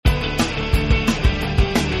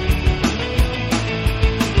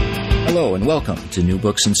Hello and welcome to New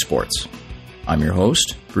Books in Sports. I'm your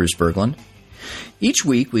host, Bruce Berglund. Each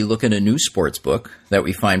week we look at a new sports book that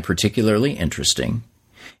we find particularly interesting,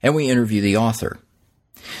 and we interview the author.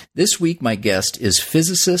 This week my guest is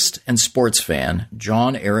physicist and sports fan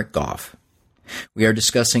John Eric Goff. We are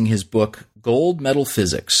discussing his book, Gold Medal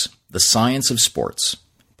Physics, The Science of Sports,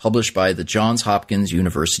 published by the Johns Hopkins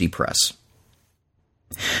University Press.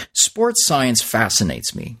 Sports science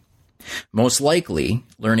fascinates me. Most likely,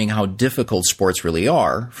 learning how difficult sports really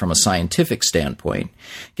are from a scientific standpoint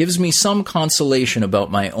gives me some consolation about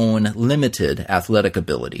my own limited athletic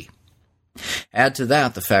ability. Add to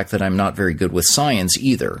that the fact that I'm not very good with science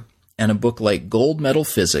either, and a book like Gold Medal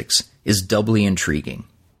Physics is doubly intriguing.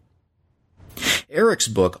 Eric's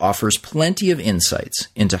book offers plenty of insights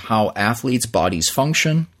into how athletes' bodies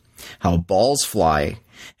function, how balls fly,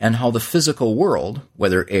 and how the physical world,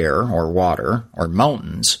 whether air or water or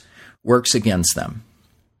mountains, works against them.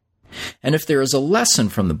 And if there is a lesson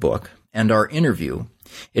from the book and our interview,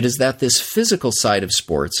 it is that this physical side of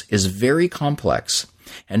sports is very complex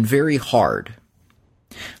and very hard.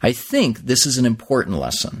 I think this is an important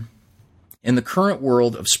lesson. In the current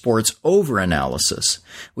world of sports over-analysis,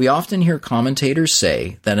 we often hear commentators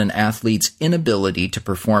say that an athlete's inability to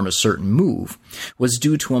perform a certain move was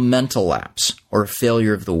due to a mental lapse or a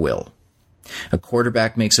failure of the will. A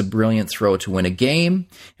quarterback makes a brilliant throw to win a game,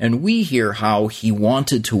 and we hear how he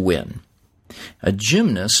wanted to win. A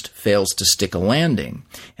gymnast fails to stick a landing,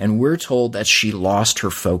 and we're told that she lost her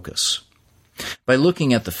focus. By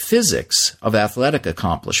looking at the physics of athletic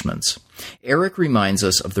accomplishments, Eric reminds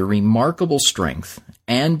us of the remarkable strength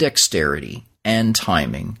and dexterity and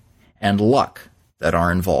timing and luck that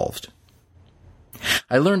are involved.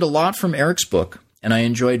 I learned a lot from Eric's book, and I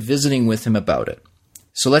enjoyed visiting with him about it.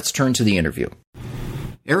 So let's turn to the interview.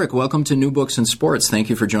 Eric, welcome to New Books in Sports. Thank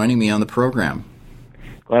you for joining me on the program.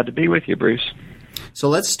 Glad to be with you, Bruce. So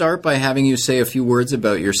let's start by having you say a few words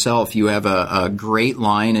about yourself. You have a great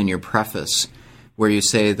line in your preface where you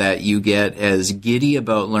say that you get as giddy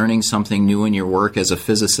about learning something new in your work as a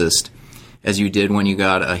physicist as you did when you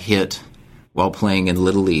got a hit while playing in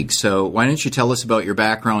Little League. So why don't you tell us about your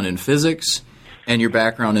background in physics and your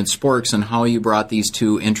background in sports and how you brought these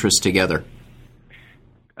two interests together?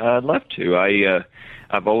 I'd love to.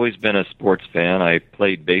 I've always been a sports fan. I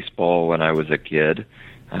played baseball when I was a kid.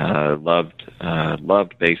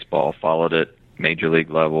 Loved baseball, followed it major league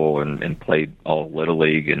level, and played all Little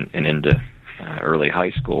League and into early high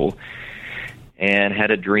school, and had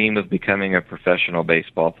a dream of becoming a professional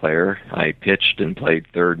baseball player. I pitched and played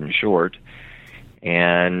third and short,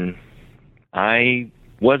 and I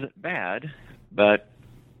wasn't bad, but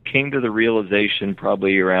came to the realization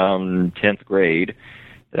probably around 10th grade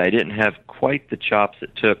that I didn't have quite the chops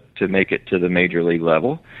it took to make it to the major league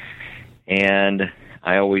level. And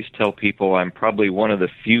I always tell people I'm probably one of the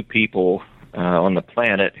few people on the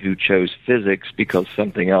planet who chose physics because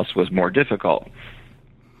something else was more difficult.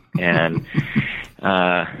 And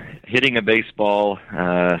hitting a baseball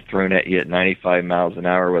thrown at you at 95 miles an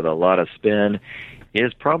hour with a lot of spin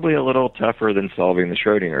is probably a little tougher than solving the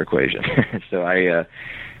Schrodinger equation. So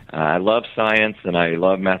I love science and I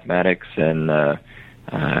love mathematics, and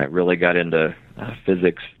I really got into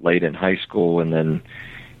physics late in high school and then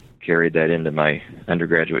carried that into my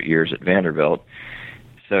undergraduate years at Vanderbilt.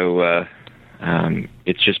 So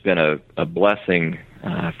it's just been a blessing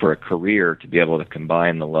for a career to be able to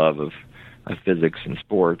combine the love of physics and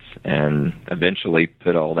sports and eventually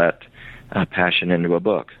put all that passion into a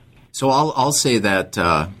book. So I'll say that,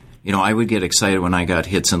 I would get excited when I got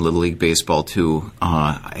hits in Little League Baseball too.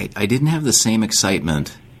 I didn't have the same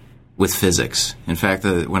excitement with physics. In fact,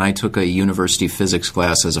 when I took a university physics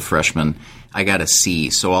class as a freshman, I got a C.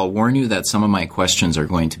 So I'll warn you that some of my questions are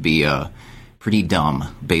going to be pretty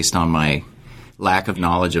dumb based on my lack of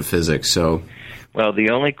knowledge of physics. So, well, the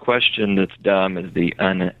only question that's dumb is the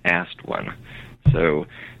unasked one. So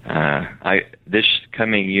this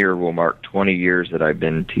coming year will mark 20 years that I've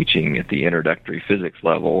been teaching at the introductory physics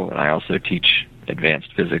level, and I also teach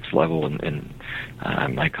advanced physics level in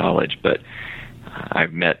my college. But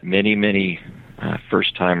I've met many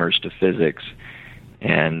first-timers to physics,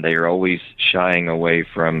 and they are always shying away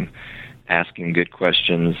from asking good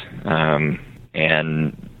questions,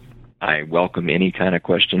 and I welcome any kind of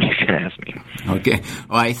question you can ask me. Okay.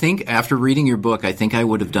 Well, I think after reading your book, I think I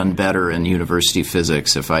would have done better in university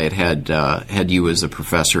physics if I had you as a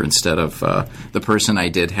professor instead of the person I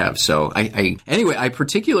did have. So anyway, I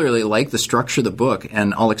particularly like the structure of the book,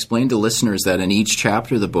 and I'll explain to listeners that in each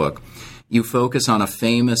chapter of the book, you focus on a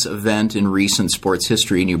famous event in recent sports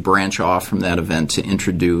history, and you branch off from that event to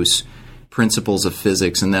introduce principles of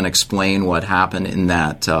physics and then explain what happened in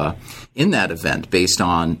that event based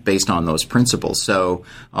on those principles. So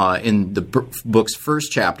in the book's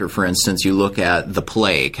first chapter, for instance, you look at the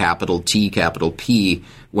play, capital T, capital P,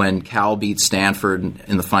 when Cal beat Stanford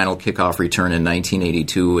in the final kickoff return in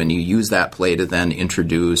 1982, and you use that play to then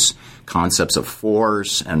introduce concepts of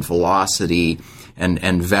force and velocity and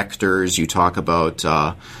vectors. You talk about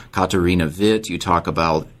Katarina Witt. You talk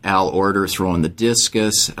about Al Order throwing the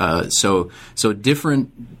discus. So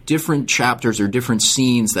different chapters or different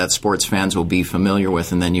scenes that sports fans will be familiar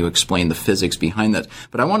with, and then you explain the physics behind that.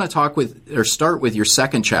 But I want to start with your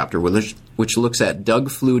second chapter, which looks at Doug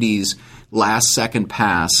Flutie's last-second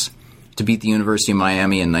pass to beat the University of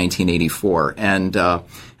Miami in 1984. And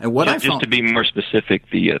what I found, just to be more specific,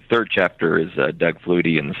 the third chapter is Doug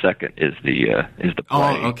Flutie, and the second is the play.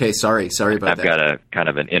 Oh, okay. Sorry about I've that. I've got a kind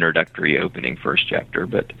of an introductory opening first chapter,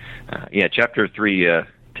 but chapter 3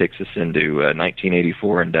 takes us into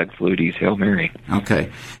 1984 and Doug Flutie's Hail Mary. Okay.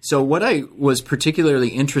 So what I was particularly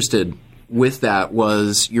interested with that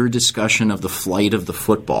was your discussion of the flight of the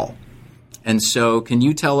football. And so can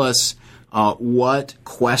you tell us what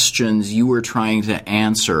questions you were trying to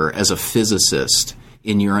answer as a physicist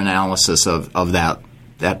in your analysis of that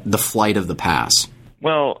the flight of the pass?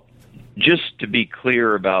 Well, just to be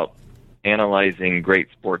clear about analyzing great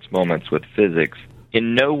sports moments with physics,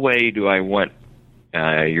 in no way do I want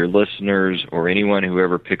your listeners or anyone who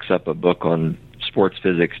ever picks up a book on sports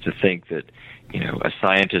physics to think that a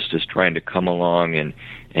scientist is trying to come along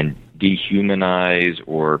and dehumanize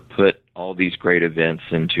or put all these great events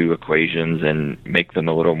into equations and make them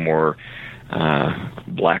a little more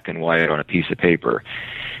black and white on a piece of paper.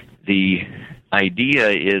 The idea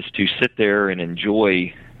is to sit there and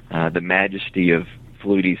enjoy the majesty of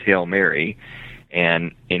Flutie's Hail Mary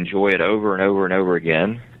and enjoy it over and over and over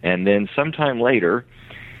again. And then sometime later,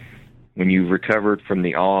 when you've recovered from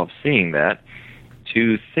the awe of seeing that,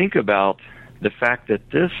 to think about the fact that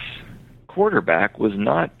this quarterback was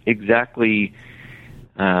not exactly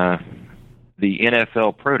the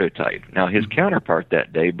NFL prototype. Now, his counterpart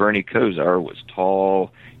that day, Bernie Kosar, was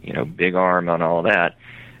tall, big arm and all that.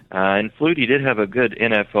 And Flutie did have a good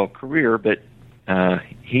NFL career, but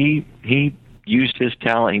he used his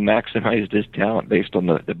talent, he maximized his talent based on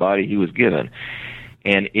the body he was given.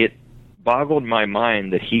 And it boggled my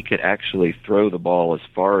mind that he could actually throw the ball as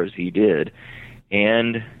far as he did,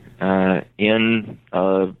 and in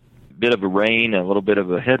a bit of a rain, a little bit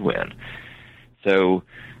of a headwind. So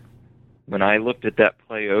when I looked at that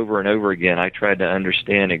play over and over again, I tried to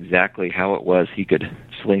understand exactly how it was he could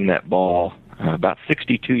sling that ball about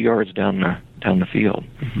 62 yards down the field.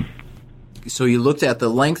 Mm-hmm. So you looked at the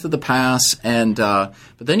length of the pass, and but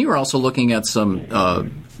then you were also looking at some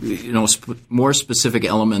more specific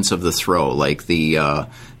elements of the throw, like the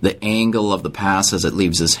angle of the pass as it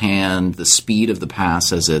leaves his hand, the speed of the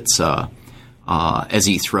pass as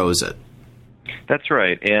he throws it. That's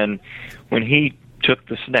right. And when he took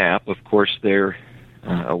the snap, of course, they're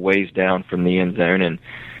a ways down from the end zone, and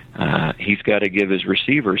he's got to give his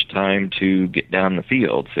receivers time to get down the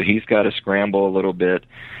field. So he's got to scramble a little bit,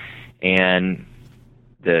 and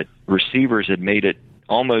the receivers had made it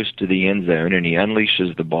almost to the end zone, and he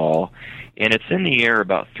unleashes the ball, and it's in the air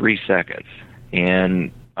about 3 seconds.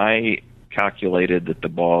 And I calculated that the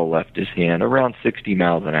ball left his hand around 60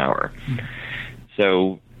 miles an hour.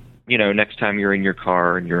 So, next time you're in your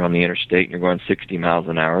car and you're on the interstate and you're going 60 miles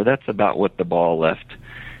an hour, that's about what the ball left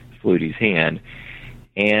Flutie's hand.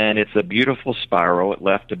 And it's a beautiful spiral. It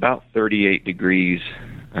left about 38 degrees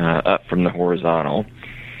up from the horizontal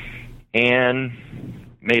and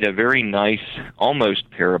made a very nice,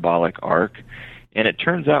 almost parabolic arc. And it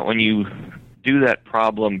turns out when you do that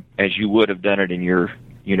problem as you would have done it in your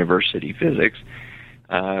university physics,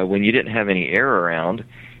 when you didn't have any air around,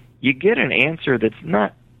 you get an answer that's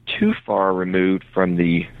not too far removed from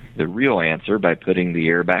the real answer by putting the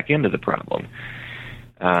air back into the problem.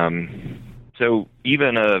 So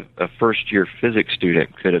even a first-year physics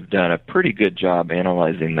student could have done a pretty good job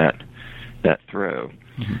analyzing that throw.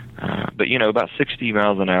 Mm-hmm. But, about 60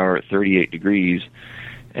 miles an hour at 38 degrees,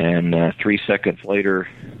 and 3 seconds later,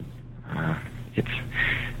 it's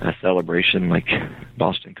a celebration like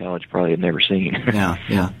Boston College probably had never seen.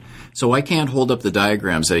 Yeah. So I can't hold up the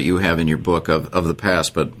diagrams that you have in your book of the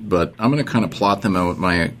past, but I'm going to kind of plot them out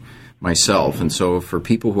myself. And so for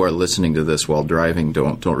people who are listening to this while driving,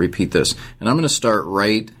 don't repeat this. And I'm going to start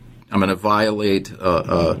I'm going to violate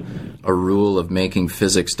a rule of making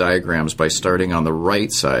physics diagrams by starting on the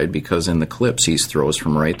right side, because in the clips he throws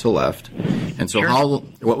from right to left. And so Sure.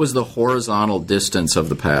 What was the horizontal distance of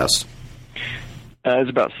the pass? It was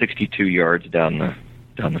about 62 yards down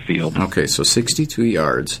down the field. Okay, so 62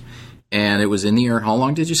 yards. And it was in the air. How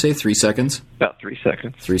long did you say? 3 seconds? About 3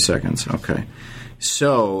 seconds. 3 seconds, okay.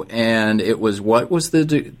 So, and it was, what was the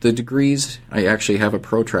degrees? I actually have a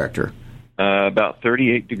protractor. About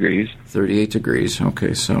 38 degrees. 38 degrees,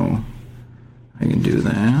 okay, so I can do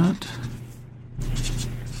that.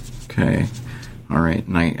 Okay, all right,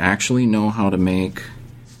 and I actually know how to make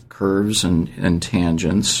curves and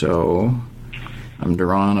tangents, so I'm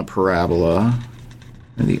drawing a parabola,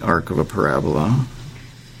 the arc of a parabola.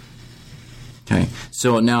 Okay,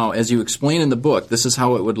 so now, as you explain in the book, this is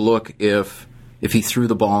how it would look if he threw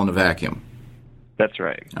the ball in a vacuum. That's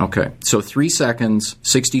right. Okay, so 3 seconds,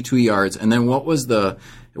 62 yards, and then what was the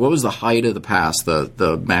height of the pass,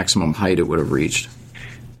 the maximum height it would have reached?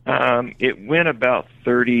 It went about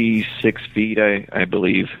 36 feet, I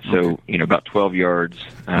believe, so, Okay. About 12 yards,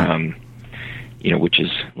 which is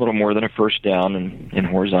a little more than a first down in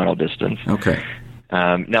horizontal distance. Okay.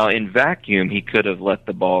 Now, in vacuum, he could have let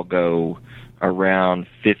the ball go around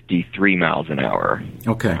 53 miles an hour.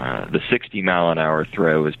 Okay. The 60-mile-an-hour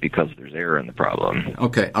throw is because there's air in the problem.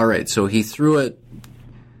 Okay, all right, so he threw it,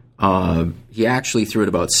 he actually threw it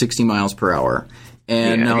about 60 miles per hour.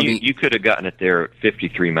 And now you could have gotten it there at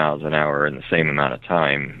 53 miles an hour in the same amount of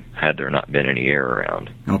time had there not been any air around.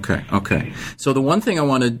 Okay. So the one thing I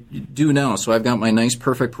want to do now, so I've got my nice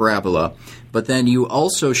perfect parabola, but then you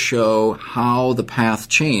also show how the path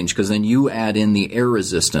changed, because then you add in the air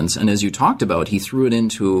resistance, and as you talked about, he threw it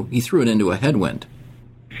into a headwind.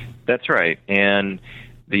 That's right, and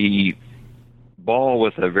the ball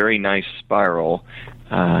with a very nice spiral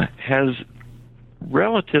has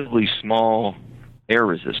relatively small air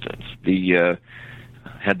resistance.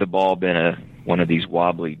 Had the ball been one of these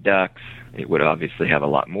wobbly ducks, it would obviously have a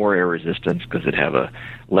lot more air resistance because it'd have a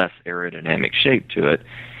less aerodynamic shape to it.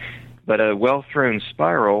 But a well-thrown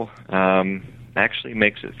spiral actually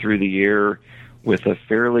makes it through the air with a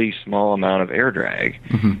fairly small amount of air drag.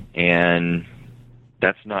 Mm-hmm. And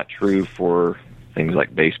that's not true for things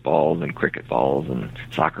like baseballs and cricket balls and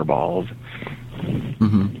soccer balls.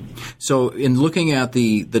 Mm-hmm. So in looking at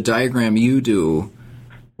the diagram you do,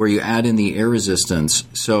 where you add in the air resistance,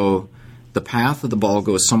 so the path of the ball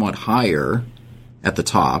goes somewhat higher at the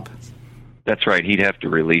top. That's right. He'd have to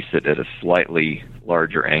release it at a slightly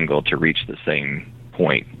larger angle to reach the same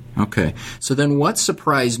point. Okay. So then what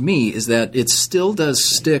surprised me is that it still does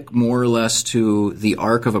stick more or less to the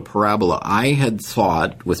arc of a parabola. I had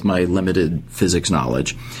thought, with my limited physics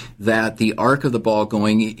knowledge, that the arc of the ball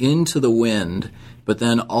going into the wind, but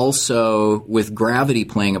then also with gravity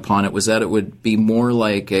playing upon it, was that it would be more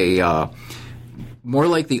like the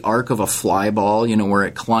arc of a fly ball, where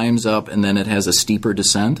it climbs up and then it has a steeper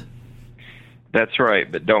descent? That's right,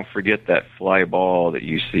 but don't forget that fly ball that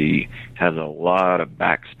you see has a lot of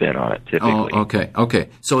backspin on it typically. Oh, okay.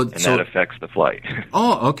 So that affects the flight.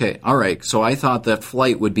 Oh, okay. All right. So I thought that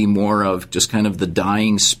flight would be more of just kind of the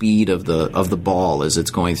dying speed of the ball as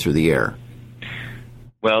it's going through the air.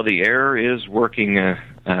 Well, the air is working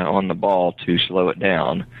on the ball to slow it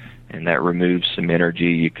down, and that removes some energy.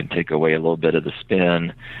 You can take away a little bit of the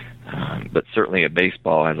spin. But certainly a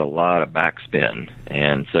baseball has a lot of backspin,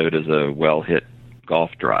 and so does a well-hit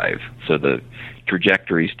golf drive. So the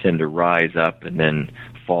trajectories tend to rise up and then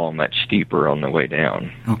fall much steeper on the way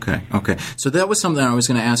down. Okay. So that was something I was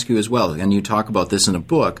going to ask you as well, and you talk about this in a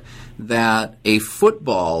book, that a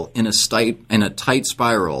football in a tight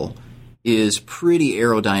spiral is pretty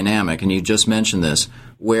aerodynamic, and you just mentioned this,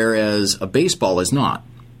 whereas a baseball is not.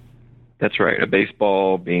 That's right. A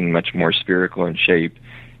baseball, being much more spherical in shape,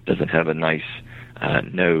 doesn't have a nice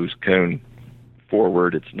nose cone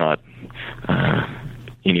forward. It's not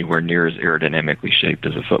anywhere near as aerodynamically shaped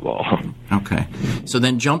as a football. Okay. So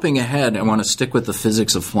then jumping ahead, I want to stick with the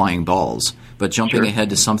physics of flying balls, but jumping ahead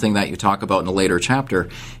to something that you talk about in a later chapter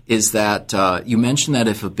is that you mentioned that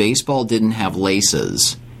if a baseball didn't have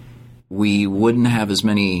laces, we wouldn't have as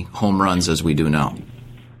many home runs as we do now.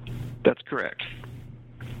 That's correct.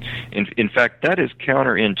 In fact, that is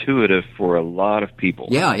counterintuitive for a lot of people.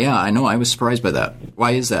 Yeah, I know. I was surprised by that.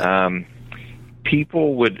 Why is that?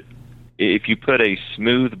 People would, if you put a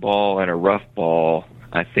smooth ball and a rough ball,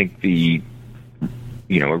 I think a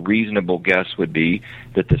reasonable guess would be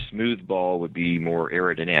that the smooth ball would be more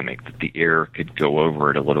aerodynamic, that the air could go over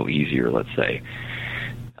it a little easier, let's say.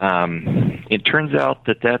 It turns out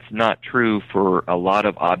that that's not true for a lot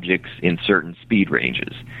of objects in certain speed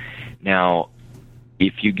ranges. Now,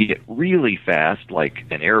 if you get really fast, like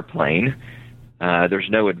an airplane, there's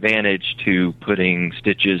no advantage to putting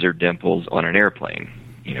stitches or dimples on an airplane.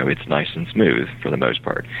 It's nice and smooth for the most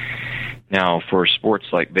part. Now, for sports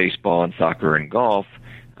like baseball and soccer and golf,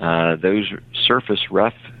 those surface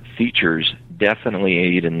rough features definitely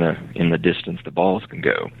aid in the distance the balls can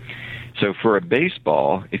go. So for a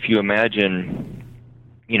baseball, if you imagine,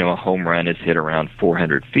 a home run is hit around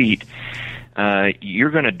 400 feet,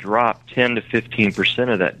 you're going to drop 10 to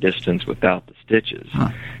 15% of that distance without the stitches.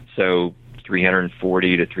 So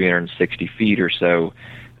 340 to 360 feet or so,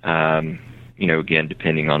 again,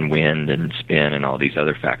 depending on wind and spin and all these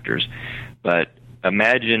other factors. But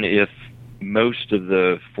imagine if most of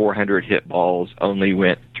the 400 hit balls only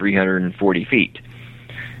went 340 feet.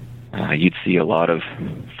 You'd see a lot of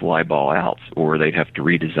fly ball outs, or they'd have to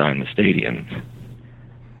redesign the stadium.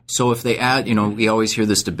 So if they add, we always hear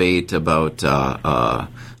this debate about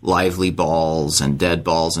lively balls and dead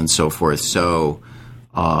balls and so forth. So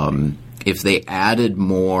if they added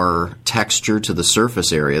more texture to the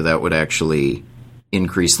surface area, that would actually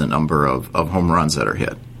increase the number of home runs that are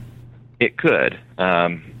hit. It could.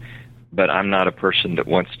 But I'm not a person that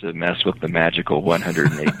wants to mess with the magical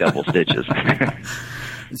 108 double stitches.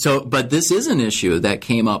 But this is an issue that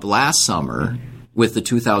came up last summer with the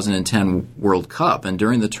 2010 World Cup. And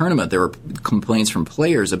during the tournament, there were complaints from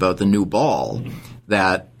players about the new ball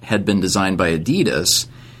that had been designed by Adidas.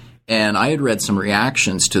 And I had read some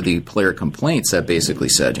reactions to the player complaints that basically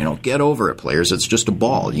said, get over it, players. It's just a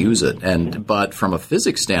ball. Use it. But from a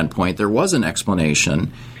physics standpoint, there was an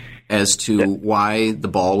explanation as to why the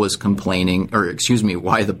ball was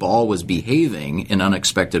why the ball was behaving in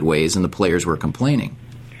unexpected ways and the players were complaining.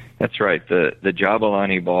 That's right. The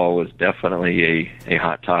Jabulani ball was definitely a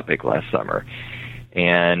hot topic last summer.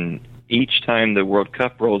 And each time the World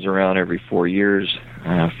Cup rolls around every 4 years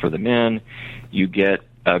for the men, you get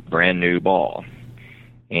a brand new ball.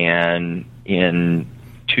 And in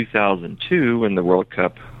 2002, when the World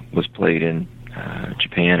Cup was played in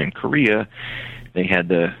Japan and Korea, they had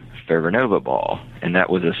the Ferranova ball, and that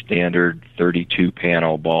was a standard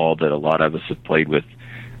 32-panel ball that a lot of us have played with.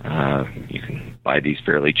 You can buy these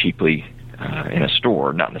fairly cheaply in a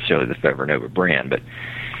store, not necessarily the Ferranova brand. But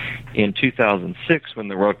in 2006, when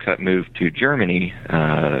the World Cup moved to Germany,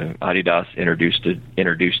 Adidas introduced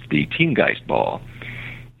the Teamgeist ball,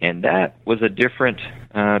 and that was a different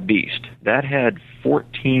beast. That had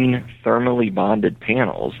 14 thermally bonded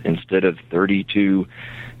panels instead of 32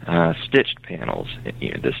 stitched panels,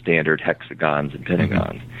 the standard hexagons and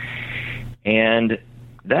pentagons. And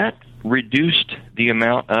that reduced the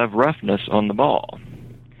amount of roughness on the ball.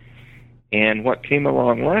 And what came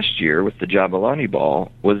along last year with the Jabulani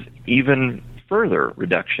ball was even further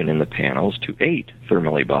reduction in the panels to 8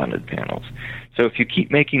 thermally bonded panels. So if you keep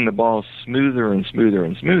making the ball smoother and smoother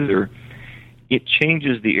and smoother, it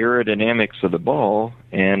changes the aerodynamics of the ball,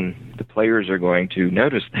 and the players are going to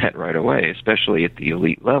notice that right away, especially at the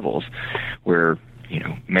elite levels where,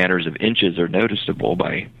 matters of inches are noticeable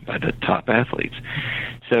by the top athletes.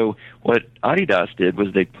 So what Adidas did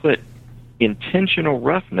was they put intentional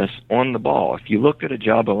roughness on the ball. If you look at a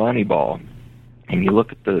Jabulani ball and you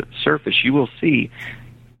look at the surface, you will see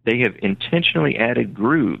they have intentionally added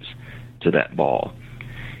grooves to that ball.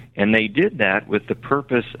 And they did that with the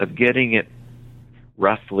purpose of getting it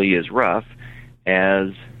roughly as rough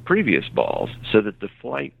as previous balls so that the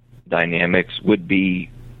flight dynamics would be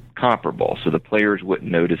comparable, so the players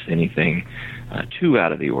wouldn't notice anything too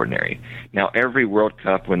out of the ordinary. Now, every World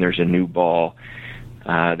Cup, when there's a new ball,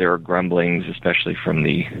 there are grumblings, especially from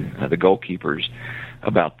the goalkeepers,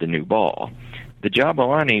 about the new ball. The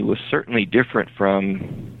Jabulani was certainly different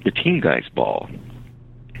from the Teamgeist ball.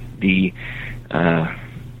 The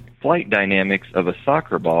flight dynamics of a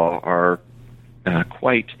soccer ball are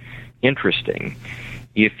quite interesting.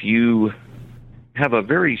 If you have a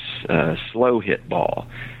very slow hit ball,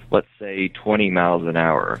 let's say 20 miles an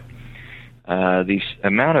hour, the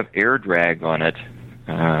amount of air drag on it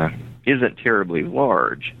isn't terribly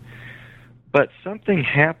large, but something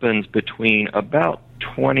happens between about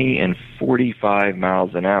 20 and 45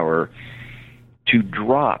 miles an hour to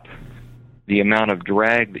drop the amount of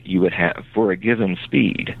drag that you would have for a given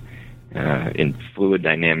speed. In fluid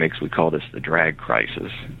dynamics, we call this the drag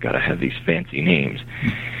crisis. Got to have these fancy names.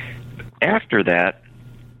 After that,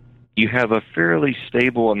 you have a fairly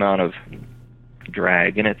stable amount of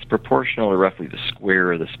drag, and it's proportional to roughly the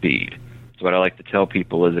square of the speed. So what I like to tell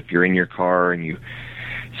people is if you're in your car and you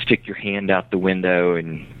stick your hand out the window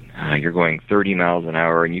and you're going 30 miles an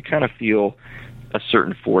hour and you kind of feel a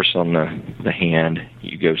certain force on the hand,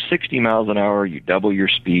 you go 60 miles an hour, you double your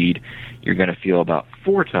speed, you're going to feel about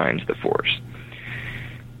 4 times the force.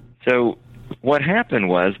 So what happened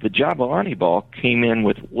was the Jabulani ball came in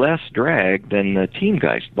with less drag than the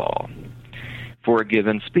Teamgeist ball for a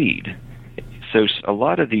given speed. So a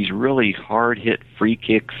lot of these really hard-hit free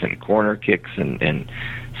kicks and corner kicks and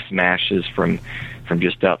smashes from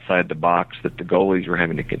just outside the box that the goalies were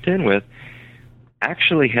having to contend with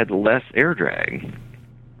actually had less air drag.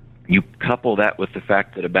 You couple that with the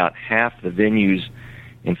fact that about half the venues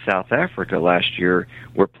in South Africa last year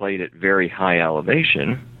were played at very high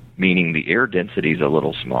elevation, meaning the air density is a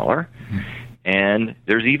little smaller, and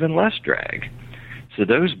there's even less drag. So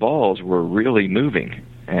those balls were really moving,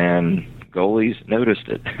 and goalies noticed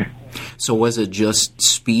it. So was it just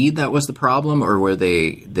speed that was the problem, or were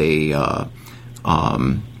they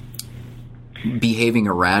behaving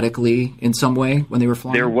erratically in some way when they were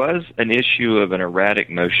flying? There was an issue of an erratic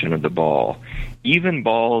motion of the ball. Even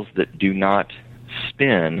balls that do not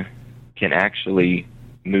spin can actually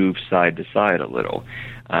move side to side a little.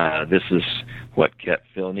 This is what kept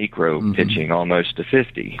Phil Niekro pitching almost to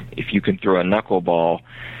 50. If you can throw a knuckleball,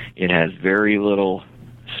 it has very little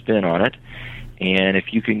spin on it. And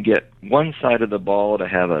if you can get one side of the ball to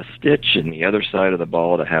have a stitch and the other side of the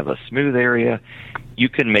ball to have a smooth area, you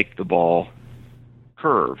can make the ball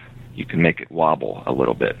curve. You can make it wobble a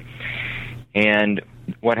little bit. And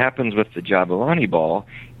what happens with the Jabulani ball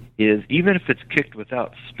is even if it's kicked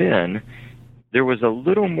without spin, there was a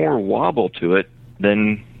little more wobble to it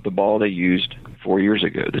than the ball they used 4 years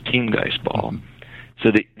ago, the Team Geist ball. So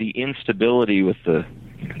the instability with the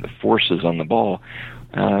forces on the ball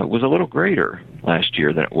was a little greater last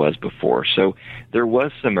year than it was before. So there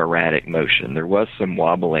was some erratic motion. There was some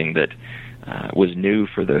wobbling that was new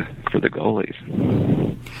for the goalies.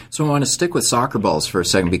 So I want to stick with soccer balls for a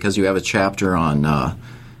second because you have a chapter on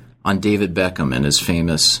David Beckham and his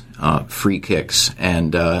famous free kicks,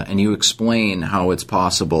 and you explain how it's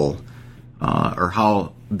possible or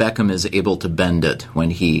how Beckham is able to bend it when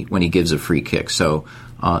he gives a free kick. So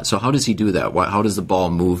how does he do that? How does the ball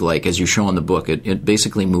move? Like, as you show in the book, it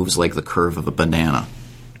basically moves like the curve of a banana.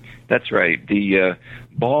 That's right. The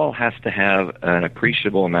ball has to have an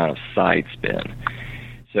appreciable amount of side spin.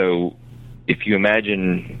 So if you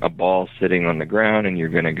imagine a ball sitting on the ground and you're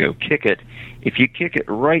going to go kick it, if you kick it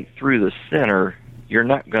right through the center, you're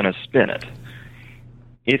not going to spin it.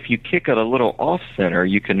 If you kick it a little off-center,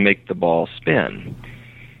 you can make the ball spin.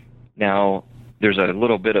 Now, there's a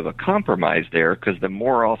little bit of a compromise there because the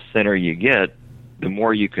more off-center you get, the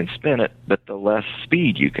more you can spin it, but the less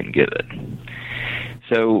speed you can give it.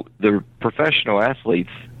 So the professional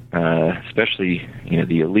athletes, especially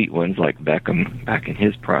the elite ones like Beckham back in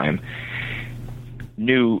his prime,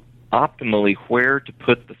 knew optimally where to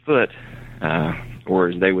put the foot, or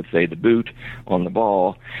as they would say, the boot, on the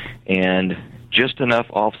ball, and just enough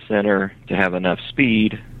off-center to have enough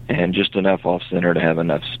speed and just enough off-center to have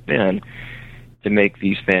enough spin to make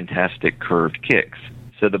these fantastic curved kicks.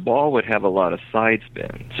 So the ball would have a lot of side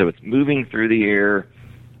spin. So it's moving through the air.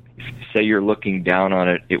 Say you're looking down on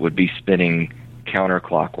it, it would be spinning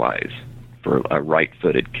counterclockwise for a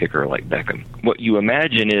right-footed kicker like Beckham. What you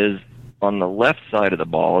imagine is on the left side of the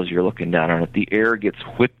ball, as you're looking down on it, the air gets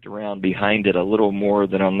whipped around behind it a little more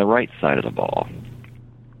than on the right side of the ball.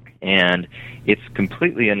 And it's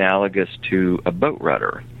completely analogous to a boat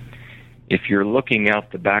rudder. If you're looking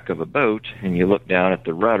out the back of a boat and you look down at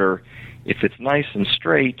the rudder, if it's nice and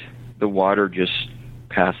straight, the water just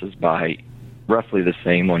passes by roughly the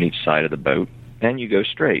same on each side of the boat, and you go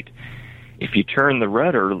straight. If you turn the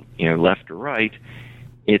rudder, left or right,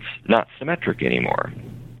 it's not symmetric anymore.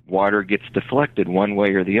 Water gets deflected one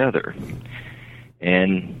way or the other.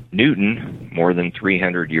 And Newton, more than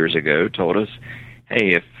 300 years ago, told us,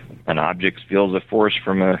 hey, if an object feels a force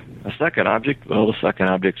from a second object, well, the second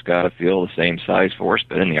object's got to feel the same size force,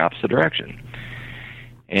 but in the opposite direction.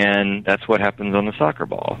 And that's what happens on the soccer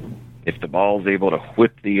ball. If the ball is able to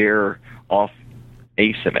whip the air off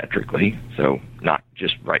asymmetrically, so not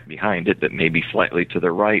just right behind it, but maybe slightly to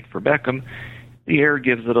the right for Beckham, the air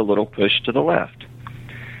gives it a little push to the left.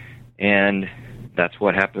 And that's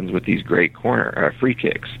what happens with these great free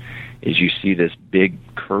kicks, is you see this big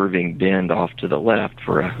curving bend off to the left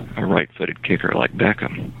for a right-footed kicker like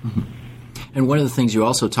Beckham. Mm-hmm. And one of the things you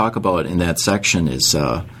also talk about in that section is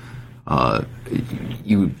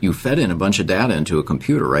you fed in a bunch of data into a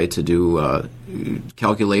computer, right, to do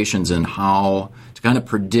calculations in how to kind of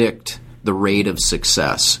predict the rate of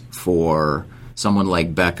success for someone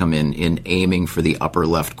like Beckham in aiming for the upper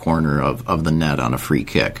left corner of the net on a free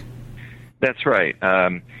kick. That's right.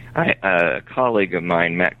 A colleague of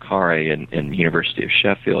mine, Matt Carey, in the University of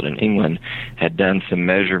Sheffield in England, had done some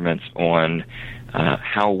measurements on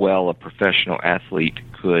how well a professional athlete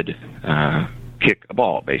could kick a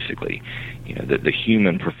ball, basically, the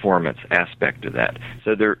human performance aspect of that.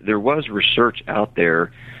 So there was research out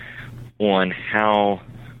there on how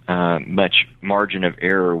much margin of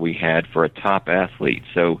error we had for a top athlete.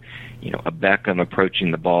 So a Beckham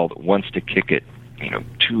approaching the ball that wants to kick it,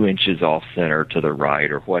 2 inches off center to the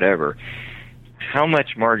right or whatever, how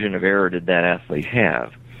much margin of error did that athlete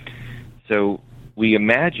have? So we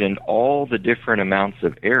imagined all the different amounts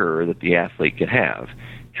of error that the athlete could have.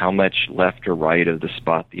 How much left or right of the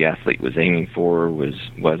spot the athlete was aiming for was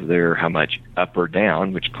there, how much up or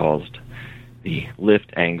down, which caused the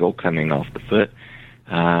lift angle coming off the foot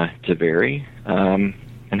to vary,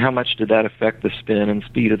 and how much did that affect the spin and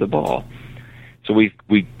speed of the ball. So we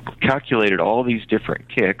calculated all these different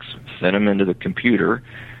kicks, sent them into the computer.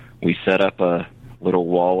 We set up a little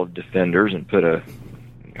wall of defenders and put a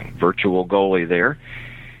virtual goalie there,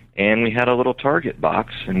 and we had a little target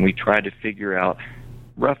box, and we tried to figure out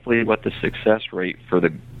roughly what the success rate for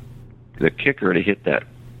the kicker to hit that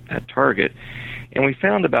target, and we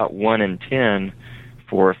found about 1 in 10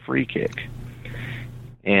 for a free kick.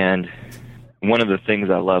 And one of the things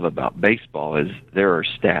I love about baseball is there are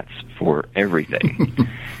stats for everything.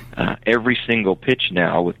 Every single pitch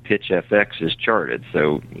now with PitchFX is charted,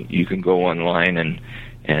 so you can go online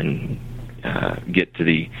and get to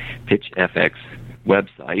the PitchFX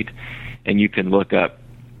website, and you can look up,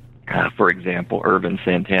 for example, Urban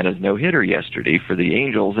Santana's no-hitter yesterday for the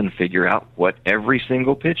Angels and figure out what every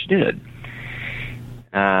single pitch did.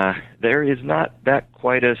 There is not that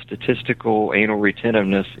quite a statistical anal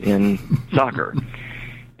retentiveness in soccer.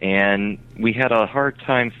 And we had a hard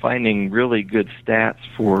time finding really good stats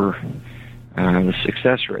for the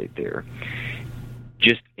success rate there.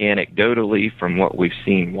 Just anecdotally, from what we've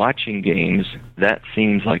seen watching games, that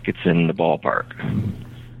seems like it's in the ballpark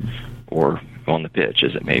or on the pitch,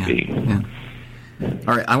 as it may be. Yeah.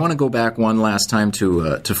 All right, I want to go back one last time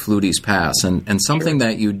to Flutie's pass, and something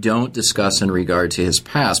that you don't discuss in regard to his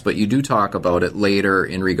pass, but you do talk about it later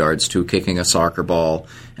in regards to kicking a soccer ball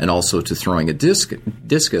and also to throwing a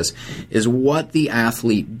discus, is what the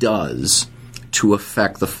athlete does to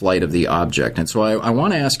affect the flight of the object. And so I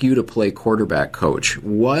want to ask you to play quarterback coach.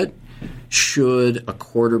 What should a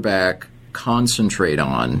quarterback concentrate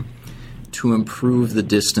on to improve the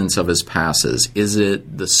distance of his passes? Is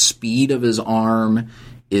it the speed of his arm?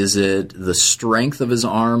 Is it the strength of his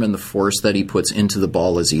arm and the force that he puts into the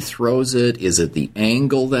ball as he throws it? Is it the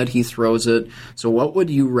angle that he throws it? So what would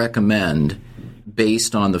you recommend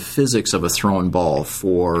based on the physics of a thrown ball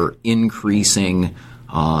for increasing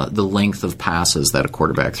the length of passes that a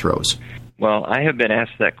quarterback throws? Well, I have been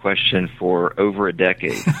asked that question for over a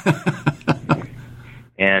decade.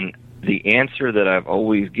 And the answer that I've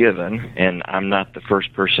always given, and I'm not the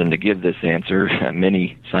first person to give this answer,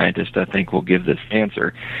 many scientists I think will give this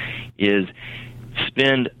answer, is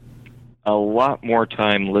spend a lot more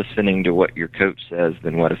time listening to what your coach says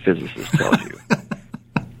than what a physicist tells you.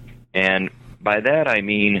 And by that I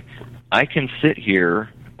mean I can sit here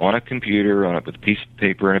on a computer with a piece of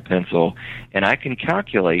paper and a pencil, and I can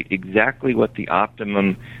calculate exactly what the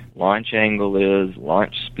optimum launch angle is,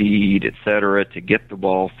 launch speed, etc., to get the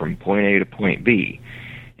ball from point A to point B.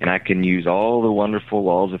 And I can use all the wonderful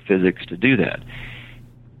laws of physics to do that.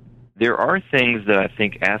 There are things that I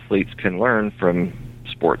think athletes can learn from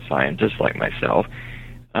sports scientists like myself,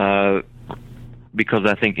 because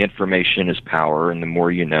I think information is power, and the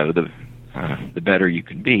more you know, the better you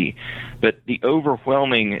can be. But the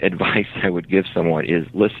overwhelming advice I would give someone is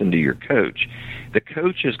listen to your coach. The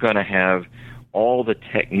coach is going to have all the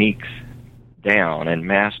techniques down and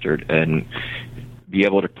mastered and be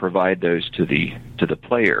able to provide those to the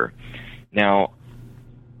player. Now,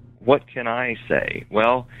 what can I say?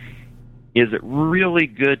 Well, is it really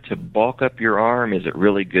good to bulk up your arm? Is it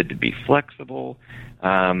really good to be flexible?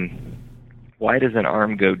 Why does an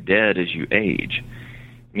arm go dead as you age?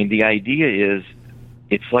 I mean, the idea is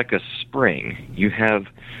it's like a spring. You have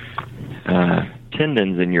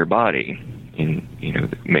tendons in your body,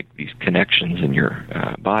 that make these connections in your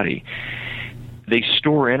body. They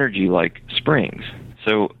store energy like springs.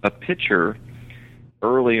 So a pitcher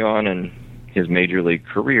early on in his major league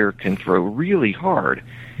career can throw really hard.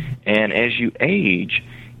 And as you age,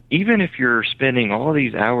 even if you're spending all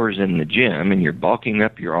these hours in the gym and you're bulking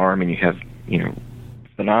up your arm and you have,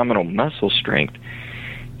 phenomenal muscle strength,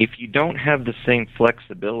 if you don't have the same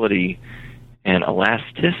flexibility and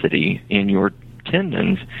elasticity in your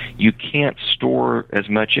tendons, you can't store as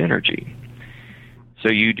much energy. So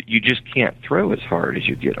you just can't throw as hard as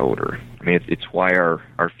you get older. I mean, it's why our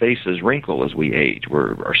faces wrinkle as we age.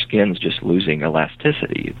 Our skin's just losing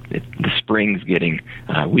elasticity. The spring's getting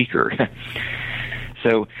weaker.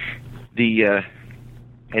 So the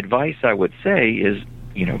advice I would say is,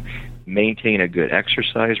 maintain a good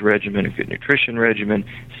exercise regimen, a good nutrition regimen,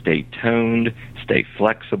 stay toned, stay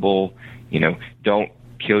flexible, don't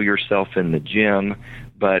kill yourself in the gym,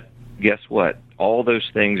 but guess what? All those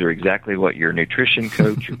things are exactly what your nutrition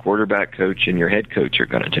coach, your quarterback coach, and your head coach are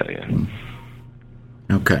going to tell you.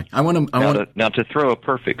 Okay. Now to throw a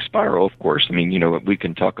perfect spiral, of course, I mean, we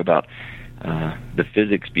can talk about the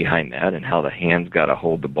physics behind that and how the hand's got to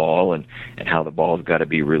hold the ball and how the ball's got to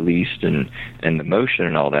be released and the motion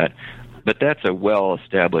and all that. But that's a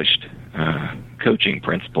well-established coaching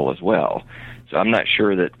principle as well. So I'm not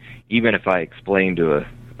sure that even if I explain to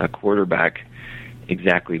a quarterback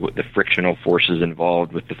exactly what the frictional forces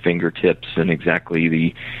involved with the fingertips and exactly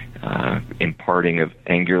the imparting of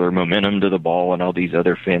angular momentum to the ball and all these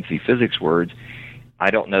other fancy physics words, I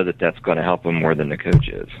don't know that that's going to help them more than the coach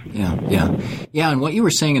is. Yeah. And what you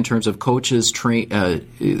were saying in terms of coaches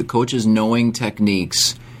knowing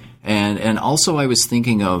techniques, and also I was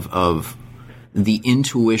thinking of the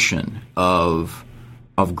intuition of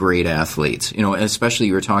great athletes. Especially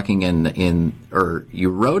you were talking or you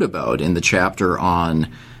wrote about in the chapter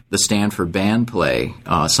on the Stanford band play.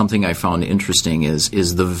 Something I found interesting is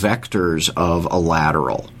the vectors of a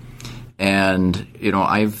lateral. And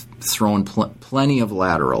I've thrown plenty of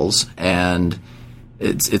laterals, and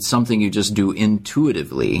it's something you just do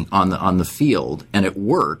intuitively on the field, and it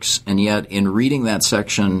works. And yet, in reading that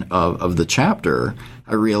section of the chapter,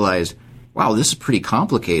 I realized, wow, this is pretty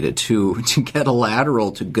complicated to get a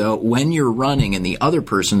lateral to go when you're running and the other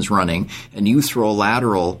person's running, and you throw a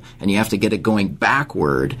lateral and you have to get it going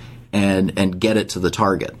backward and get it to the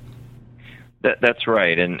target. That's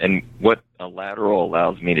right, and what a lateral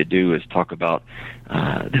allows me to do is talk about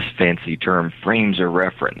this fancy term, frames of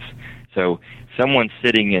reference. So someone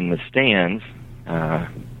sitting in the stands,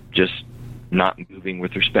 just not moving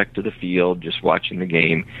with respect to the field, just watching the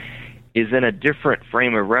game, is in a different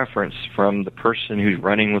frame of reference from the person who's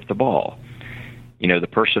running with the ball. The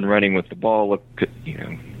person running with the ball,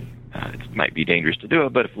 it might be dangerous to do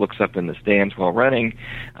it, but if it looks up in the stands while running,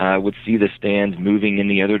 would see the stands moving in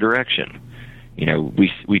the other direction.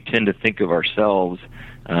 We tend to think of ourselves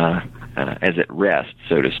as at rest,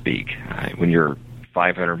 so to speak. When you're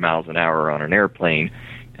 500 miles an hour on an airplane,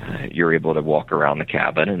 you're able to walk around the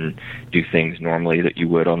cabin and do things normally that you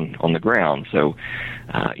would on the ground. So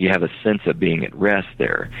you have a sense of being at rest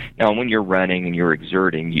there. Now, when you're running and you're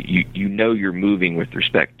exerting, you know you're moving with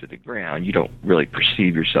respect to the ground. You don't really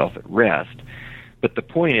perceive yourself at rest. But the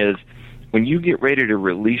point is, when you get ready to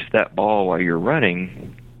release that ball while you're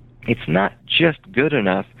running, it's not just good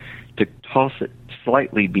enough to toss it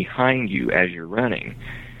slightly behind you as you're running,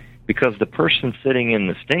 because the person sitting in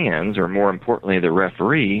the stands, or more importantly the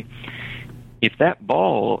referee, if that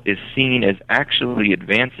ball is seen as actually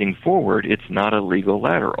advancing forward, it's not a legal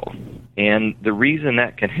lateral. And the reason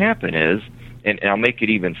that can happen is, and I'll make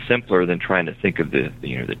it even simpler than trying to think of the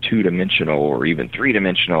two-dimensional or even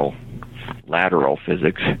three-dimensional lateral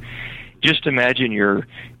physics. Just imagine you're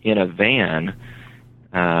in a van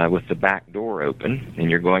with the back door open,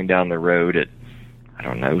 and you're going down the road at,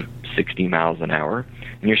 60 miles an hour,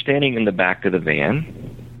 and you're standing in the back of the van,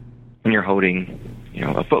 and you're holding,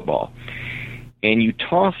 a football. And you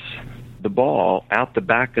toss the ball out the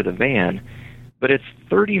back of the van, but it's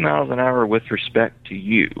 30 miles an hour with respect to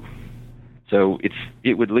you. So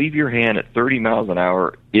it would leave your hand at 30 miles an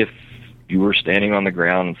hour if you were standing on the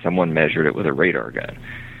ground and someone measured it with a radar gun.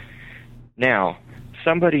 Now,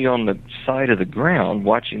 somebody on the side of the ground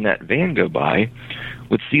watching that van go by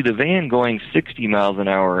would see the van going 60 miles an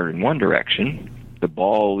hour in one direction, the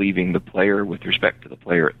ball leaving the player with respect to the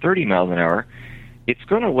player at 30 miles an hour. It's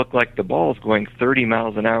going to look like the ball is going 30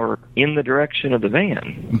 miles an hour in the direction of the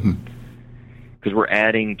van, because we're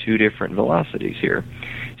adding two different velocities here.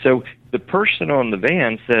 So the person on the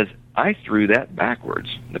van says, I threw that backwards.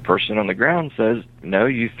 The person on the ground says, no,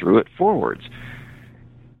 you threw it forwards.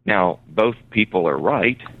 Now, both people are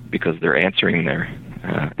right because they're answering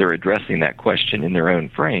they're addressing that question in their own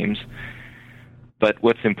frames. But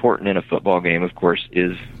what's important in a football game, of course,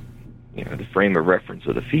 is the frame of reference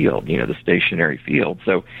of the field, the stationary field.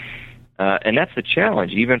 So, and that's a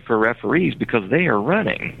challenge even for referees because they are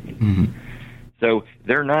running. Mm-hmm. So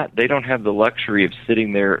they don't have the luxury of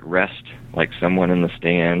sitting there at rest like someone in the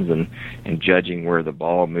stands and judging where the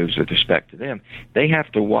ball moves with respect to them. They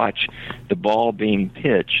have to watch the ball being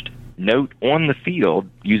pitched, note on the field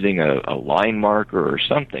using a line marker or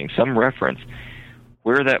something, some reference,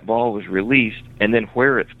 where that ball was released and then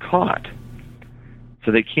where it's caught.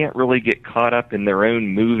 So they can't really get caught up in their own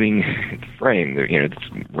moving frame.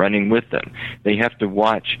 It's running with them. They have to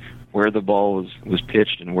watch where the ball was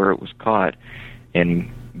pitched and where it was caught,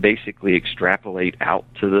 and basically extrapolate out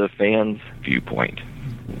to the fan's viewpoint.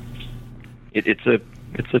 It's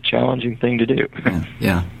a challenging thing to do.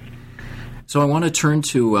 Yeah. So I want to turn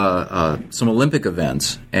to some Olympic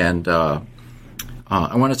events, and I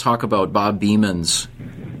want to talk about Bob Beamon's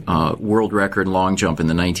world record long jump in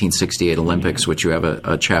the 1968 Olympics, which you have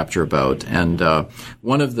a chapter about. And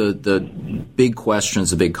one of the big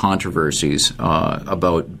questions, the big controversies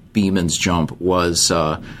about Beamon's jump was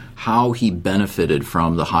how he benefited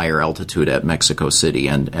from the higher altitude at Mexico City.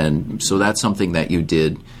 And so that's something that you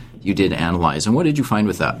did analyze. And what did you find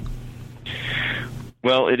with that?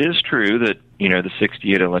 Well, it is true that, the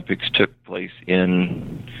 68 Olympics took place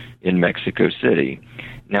in Mexico City.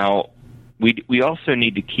 Now, we also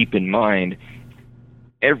need to keep in mind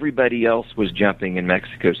everybody else was jumping in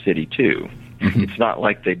Mexico City too. Mm-hmm. It's not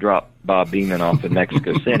like they dropped Bob Beamon off in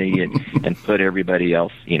Mexico City and put everybody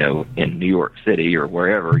else, in New York City or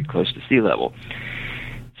wherever close to sea level.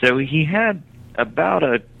 So he had about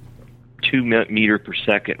a 2 meter per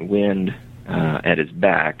second wind at his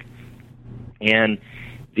back, and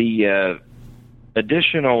the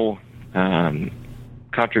additional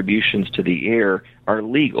contributions to the air are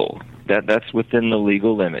legal. That's within the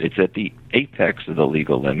legal limit. It's at the apex of the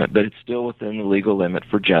legal limit, but it's still within the legal limit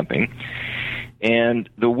for jumping. And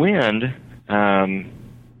the wind, I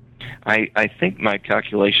think my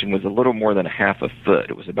calculation was a little more than a half a foot.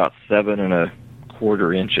 It was about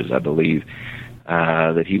 7.25 inches, I believe,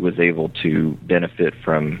 that he was able to benefit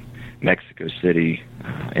from Mexico City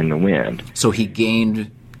in the wind. So he gained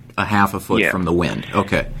a half a foot from the wind.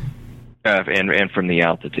 Okay. And from the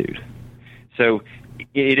altitude. So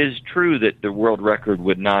it is true that the world record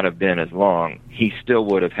would not have been as long. He still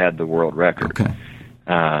would have had the world record. Okay.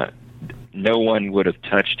 No one would have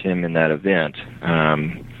touched him in that event.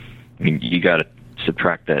 You got to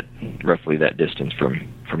subtract that roughly that distance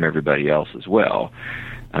from everybody else as well.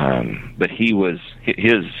 But his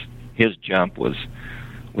jump was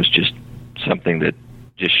just something that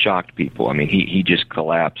just shocked people. I mean, he just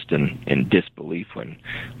collapsed in disbelief when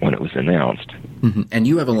it was announced. Mm-hmm. And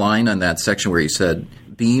you have a line on that section where you said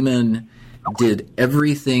Beamon did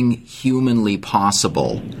everything humanly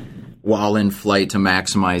possible while in flight to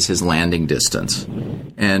maximize his landing distance.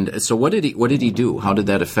 And so what did he do? How did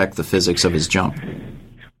that affect the physics of his jump?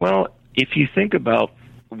 Well, if you think about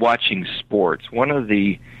watching sports, one of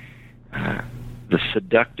the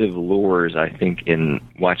seductive lures, I think, in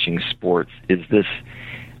watching sports is this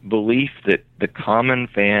belief that the common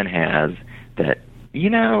fan has that,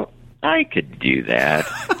 I could do that.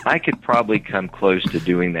 I could probably come close to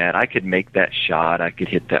doing that. I could make that shot. I could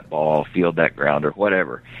hit that ball, field that grounder,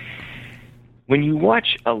 whatever. When you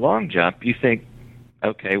watch a long jump, you think,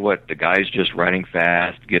 okay, the guy's just running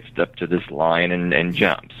fast, gets up to this line and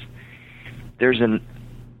jumps. There's an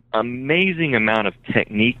amazing amount of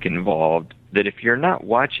technique involved that if you're not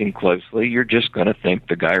watching closely, you're just going to think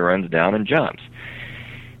the guy runs down and jumps.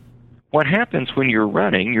 What happens when you're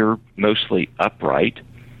running, you're mostly upright,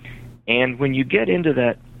 and when you get into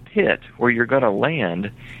that pit where you're going to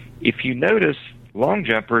land, if you notice, long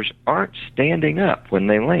jumpers aren't standing up when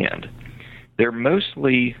they land. They're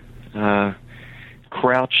mostly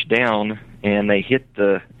crouched down, and they hit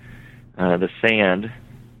the sand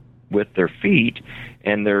with their feet,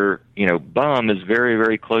 and their bum is very,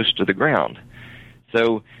 very close to the ground.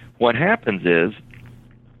 So what happens is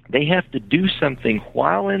they have to do something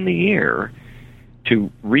while in the air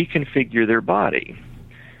to reconfigure their body.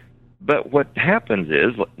 But what happens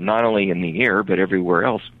is, not only in the air but everywhere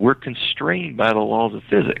else, we're constrained by the laws of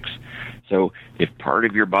physics. So if part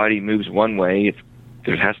of your body moves one way,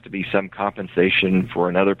 there has to be some compensation for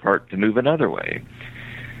another part to move another way.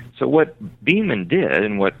 So what Beamon did,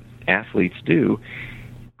 and what athletes do,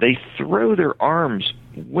 they throw their arms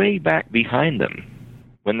way back behind them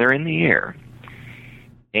when they're in the air.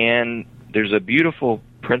 And there's a beautiful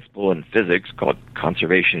principle in physics called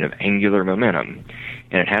conservation of angular momentum,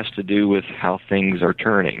 and it has to do with how things are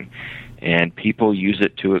turning. And people use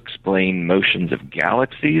it to explain motions of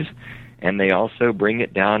galaxies, and they also bring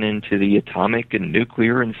it down into the atomic and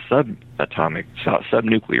nuclear and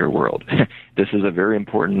subnuclear world. This is a very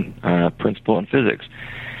important principle in physics.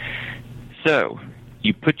 So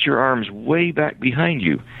you put your arms way back behind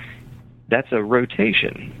you. That's a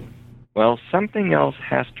rotation. Well, something else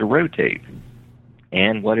has to rotate.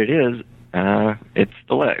 And what it is, it's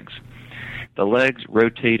the legs. The legs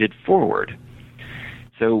rotated forward.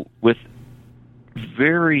 So with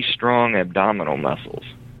very strong abdominal muscles,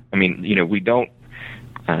 I mean, we don't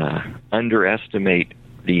underestimate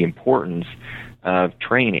the importance of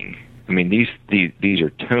training. I mean, these are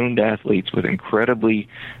toned athletes with incredibly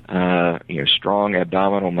strong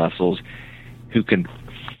abdominal muscles who can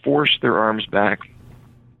force their arms back.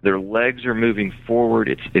 Their legs are moving forward.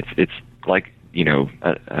 It's like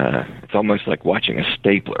it's almost like watching a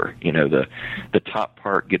stapler. The top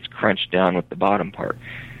part gets crunched down with the bottom part.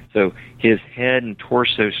 So his head and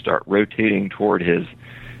torso start rotating toward his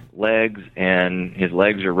legs, and his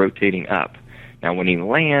legs are rotating up. Now, when he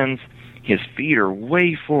lands, his feet are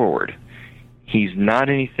way forward. He's not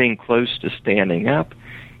anything close to standing up.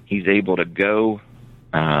 He's able to go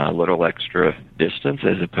a little extra distance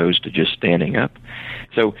as opposed to just standing up.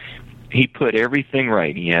 So he put everything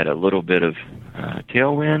right. He had a little bit of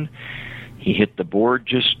tailwind. He hit the board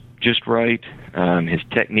just right. His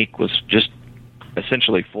technique was just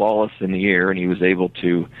essentially flawless in the air, and he was able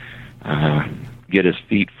to get his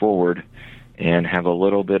feet forward and have a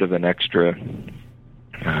little bit of an extra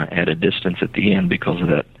added distance at the end because of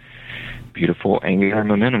that beautiful angular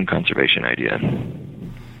momentum conservation idea.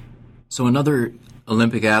 So another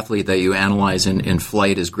Olympic athlete that you analyze in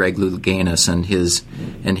flight is Greg Louganis and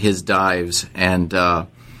his dives. And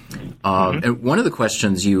and one of the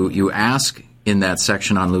questions you ask in that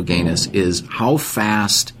section on Louganis is how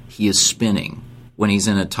fast he is spinning when he's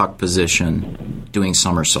in a tuck position doing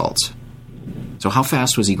somersaults. So how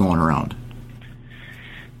fast was he going around?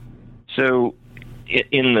 So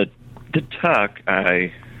in the tuck,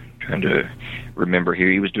 I'm trying to remember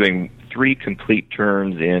here, he was doing 3 complete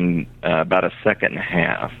turns in about a second and a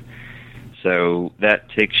half. So that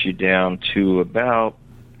takes you down to about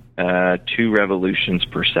 2 revolutions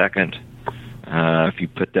per second. If you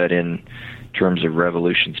put that in terms of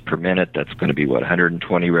revolutions per minute, that's going to be,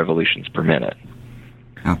 120 revolutions per minute.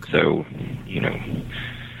 Okay. So,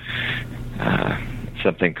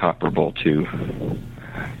 something comparable to,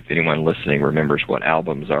 if anyone listening remembers what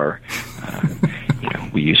albums are,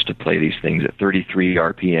 we used to play these things at 33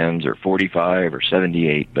 RPMs or 45 or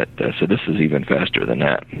 78, but so this is even faster than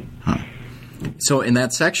that. Huh. So in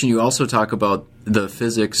that section, you also talk about the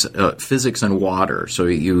physics and water. So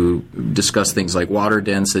you discuss things like water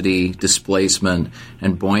density, displacement,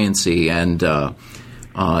 and buoyancy. And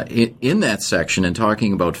in that section, in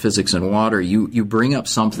talking about physics and water, you bring up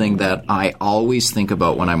something that I always think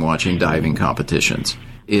about when I'm watching diving competitions,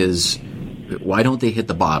 is why don't they hit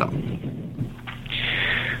the bottom?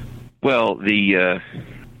 Well, the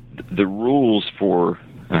rules for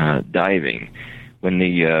diving, when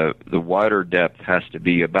the water depth has to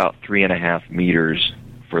be about 3.5 meters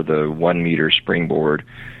for the 1 meter springboard,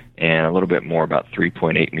 and a little bit more, about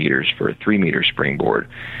 3.8 meters for a 3 meter springboard.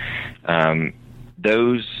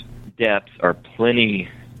 Those depths are plenty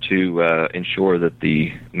to ensure that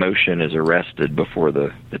the motion is arrested before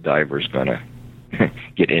the diver's going to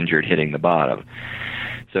get injured hitting the bottom.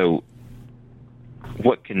 So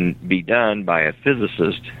what can be done by a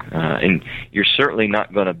physicist, and you're certainly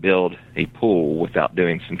not going to build a pool without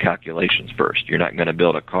doing some calculations first. You're not going to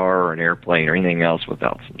build a car or an airplane or anything else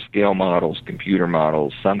without some scale models, computer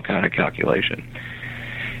models, some kind of calculation.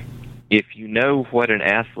 If you know what an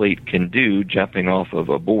athlete can do jumping off of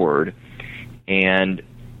a board and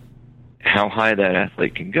how high that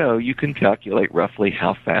athlete can go, you can calculate roughly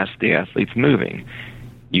how fast the athlete's moving.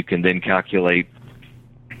 You can then calculate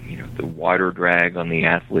the water drag on the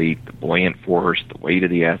athlete, the buoyant force, the weight of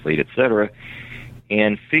the athlete, etc.,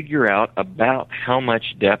 and figure out about how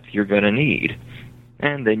much depth you're going to need.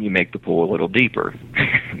 And then you make the pool a little deeper.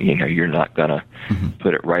 You're not going to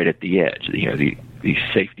put it right at the edge. These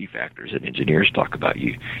safety factors that engineers talk about,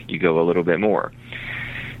 you go a little bit more.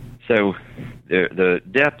 So the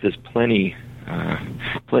depth is plenty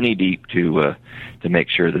deep to make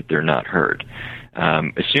sure that they're not hurt.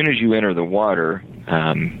 As soon as you enter the water,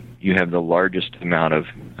 you have the largest amount of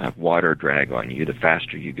water drag on you. The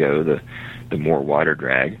faster you go, the more water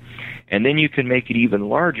drag. And then you can make it even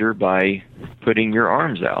larger by putting your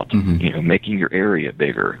arms out, making your area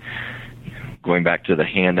bigger. Going back to the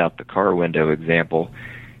hand out the car window example,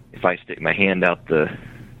 if I stick my hand out the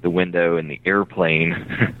window in the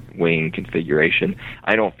airplane wing configuration,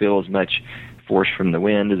 I don't feel as much force from the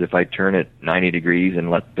wind as if I turn it 90 degrees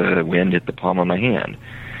and let the wind hit the palm of my hand.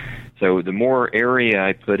 So the more area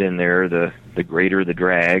I put in there, the greater the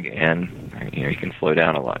drag, and you can slow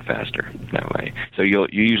down a lot faster that way. So you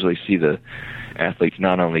usually see the athletes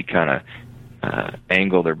not only kind of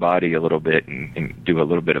angle their body a little bit and do a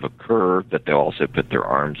little bit of a curve, but they'll also put their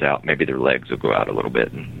arms out. Maybe their legs will go out a little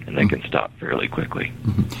bit, and they can stop fairly quickly.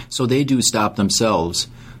 So they do stop themselves.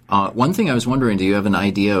 One thing I was wondering, do you have an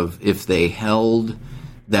idea of if they held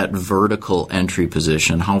that vertical entry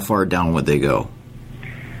position, how far down would they go?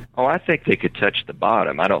 Oh, I think they could touch the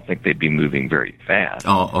bottom. I don't think they'd be moving very fast.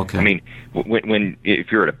 Oh, okay. I mean,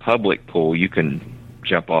 if you're at a public pool, you can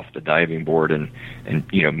jump off the diving board and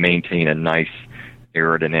maintain a nice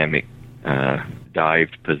aerodynamic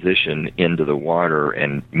dived position into the water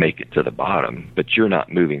and make it to the bottom, but you're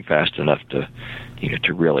not moving fast enough to,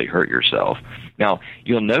 to really hurt yourself. Now,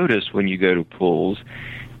 you'll notice when you go to pools,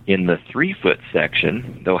 in the 3-foot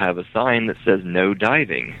section, they'll have a sign that says no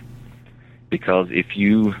diving, because if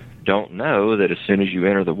you don't know that as soon as you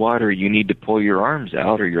enter the water, you need to pull your arms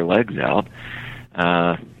out or your legs out,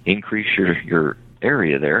 increase your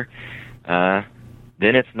area there,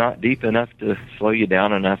 then it's not deep enough to slow you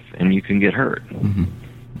down enough and you can get hurt. Mm-hmm.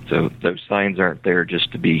 So those signs aren't there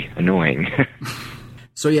just to be annoying.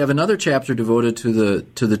 So you have another chapter devoted to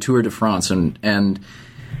the Tour de France, and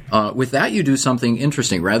with that you do something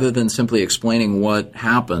interesting. Rather than simply explaining what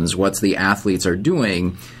happens, what the athletes are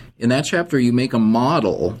doing, in that chapter you make a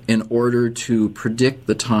model in order to predict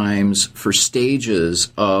the times for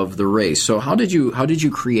stages of the race. So how did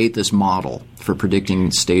you create this model for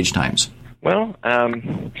predicting stage times? Well,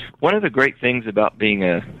 one of the great things about being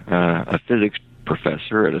a physics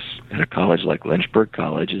professor at a college like Lynchburg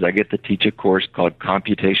College is I get to teach a course called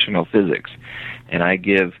computational physics, and I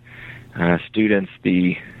give students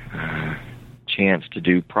the chance to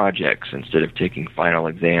do projects instead of taking final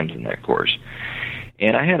exams in that course.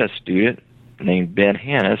 And I had a student named Ben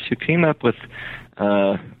Hannes who came up with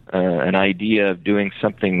an idea of doing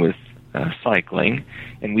something with cycling,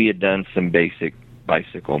 and we had done some basic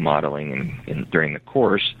bicycle modeling during the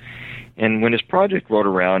course. And when his project rolled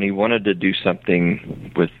around, he wanted to do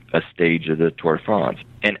something with a stage of the Tour de France.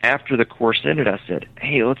 And after the course ended, I said,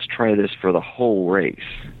 hey, let's try this for the whole race.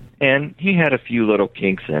 And he had a few little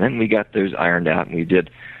kinks in it, and we got those ironed out, and we did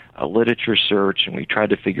a literature search, and we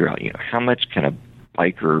tried to figure out, how much can a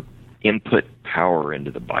biker input power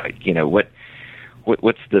into the bike?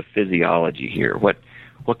 What's the physiology here? What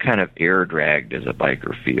kind of air drag does a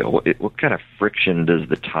biker feel? What kind of friction does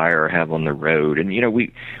the tire have on the road? And,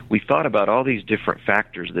 we thought about all these different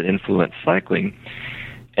factors that influence cycling.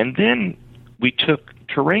 And then we took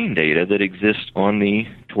terrain data that exists on the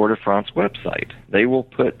Tour de France website. They will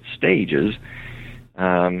put stages.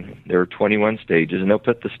 There are 21 stages, and they'll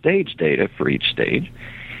put the stage data for each stage.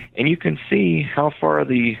 And you can see how far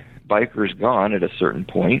the biker's gone at a certain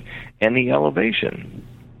point and the elevation.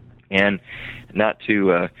 And not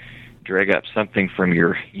to drag up something from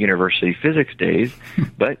your university physics days,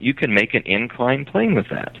 but you can make an inclined plane with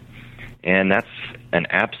that. And that's an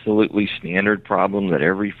absolutely standard problem that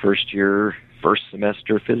every first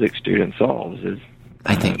semester physics student solves.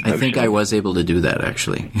 I think I was able to do that,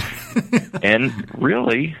 actually. And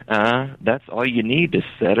really, that's all you need to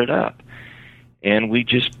set it up. And we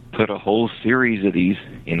just put a whole series of these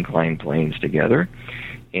inclined planes together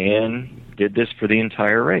and did this for the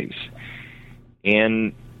entire race.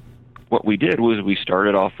 And what we did was we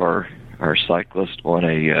started off our cyclist on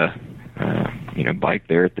a bike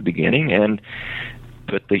there at the beginning and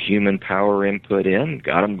put the human power input in,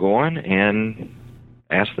 got them going, and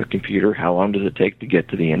asked the computer how long does it take to get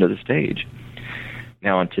to the end of the stage.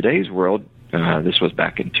 Now in today's world, this was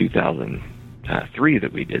back in 2003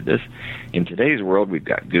 that we did this. In today's world, we've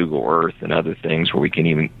got Google Earth and other things where we can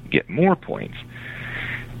even get more points.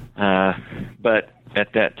 But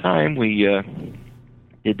at that time, we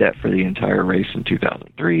did that for the entire race in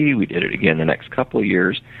 2003. We did it again the next couple of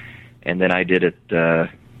years. And then I did it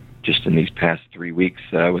just in these past 3 weeks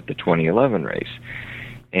with the 2011 race.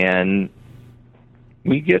 And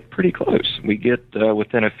we get pretty close. We get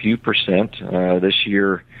within a few percent. This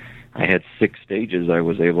year, I had 6 stages I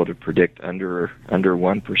was able to predict under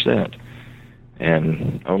 1%.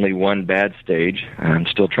 And only one bad stage. I'm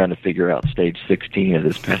still trying to figure out stage 16 of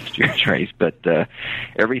this past year's race, but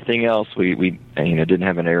everything else we didn't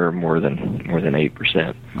have an error more than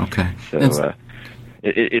 8%. Okay. So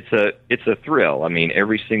it's a thrill. I mean,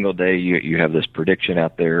 every single day you have this prediction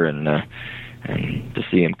out there, and to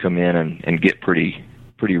see him come in and get pretty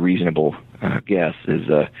reasonable guess is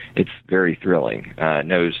it's very thrilling. It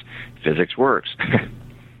knows physics works.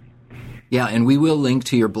 Yeah, and we will link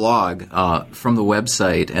to your blog from the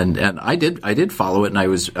website, and I did follow it, and I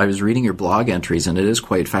was reading your blog entries, and it is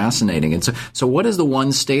quite fascinating. And so what is the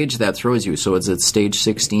one stage that throws you? So is it stage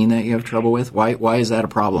 16 that you have trouble with? Why is that a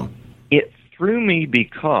problem? It threw me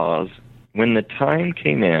because when the time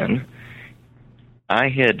came in, I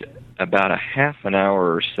had about a half an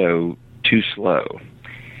hour or so too slow.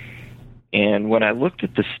 And when I looked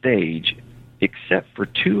at the stage, except for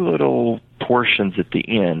 2 little portions at the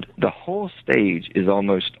end, the whole stage is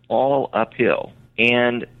almost all uphill.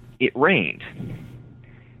 And it rained.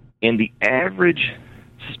 And the average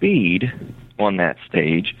speed on that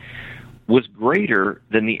stage was greater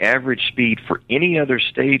than the average speed for any other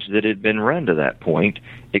stage that had been run to that point,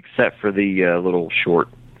 except for the little short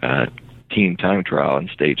team time trial in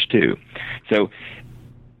stage 2. So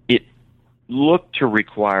it looked to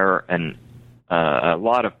require a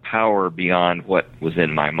lot of power beyond what was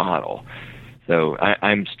in my model. So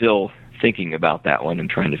I'm still thinking about that one and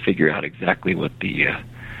trying to figure out exactly what the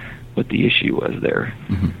issue was there.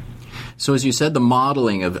 Mm-hmm. So as you said, the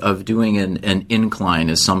modeling of doing an incline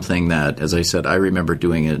is something that, as I said, I remember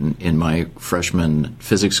doing it in my freshman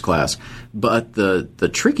physics class. But the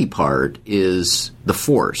tricky part is the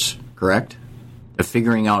force, correct? Of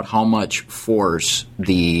figuring out how much force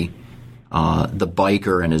the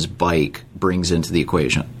biker and his bike brings into the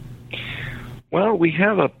equation. Well, we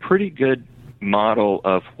have a pretty good model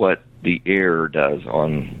of what the air does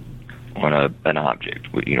on an object.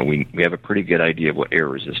 We have a pretty good idea of what air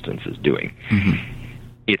resistance is doing. Mm-hmm.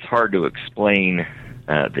 It's hard to explain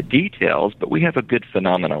the details, but we have a good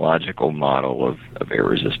phenomenological model of air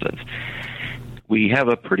resistance. We have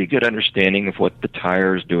a pretty good understanding of what the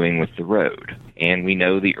tire is doing with the road, and we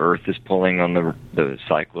know the earth is pulling on the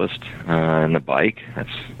cyclist and the bike.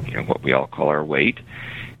 That's what we all call our weight,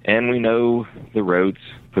 and we know the road's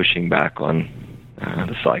pushing back on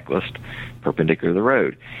the cyclist perpendicular to the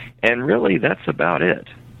road. And really, that's about it.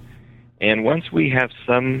 And once we have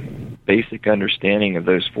some basic understanding of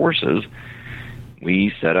those forces,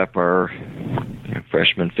 we set up our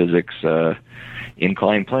freshman physics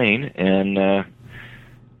inclined plane and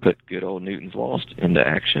put good old Newton's laws into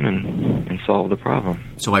action and solve the problem.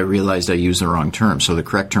 So I realized I used the wrong term. So the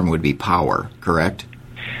correct term would be power, correct?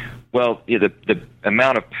 Well, the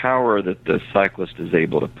amount of power that the cyclist is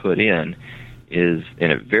able to put in is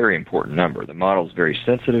in a very important number. The model is very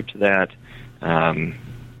sensitive to that.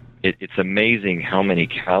 It's amazing how many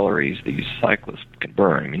calories these cyclists can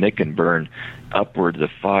burn. I mean, they can burn upwards of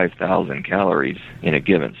 5,000 calories in a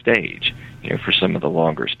given stage, for some of the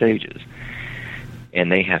longer stages. And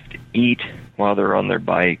they have to eat while they're on their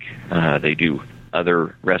bike. They do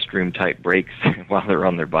other restroom-type breaks while they're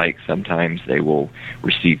on their bike. Sometimes they will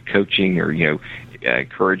receive coaching or,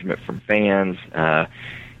 encouragement from fans.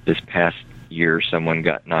 This past year, someone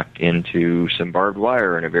got knocked into some barbed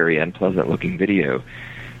wire in a very unpleasant-looking video.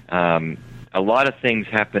 A lot of things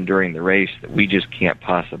happen during the race that we just can't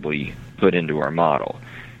possibly put into our model.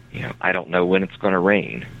 I don't know when it's going to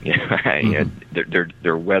rain.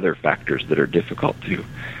 There are weather factors that are difficult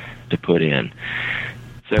to put in.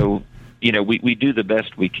 So, we do the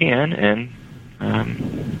best we can,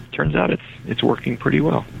 and turns out it's working pretty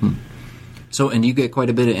well. So, and you get quite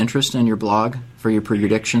a bit of interest in your blog for your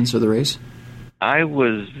predictions of the race? I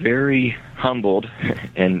was very humbled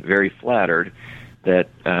and very flattered that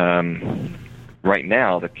right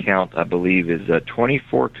now the count, I believe, is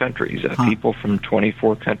 24 countries. People from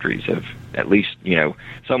 24 countries have, at least,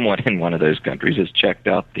 someone in one of those countries has checked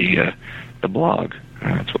out the blog.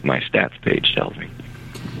 That's what my stats page tells me.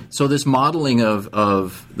 So this modeling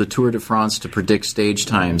of the Tour de France to predict stage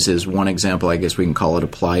times is one example. I guess we can call it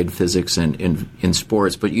applied physics in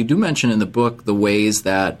sports. But you do mention in the book the ways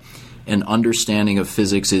that an understanding of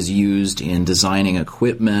physics is used in designing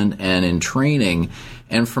equipment and in training.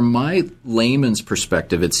 And from my layman's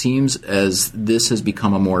perspective, it seems as this has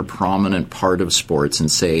become a more prominent part of sports in,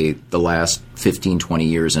 say, the last 15, 20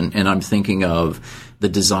 years. And I'm thinking of the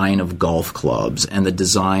design of golf clubs and the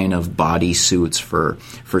design of body suits for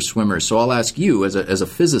swimmers. So I'll ask you, as a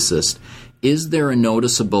physicist, is there a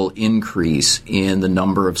noticeable increase in the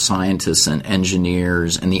number of scientists and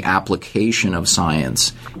engineers and the application of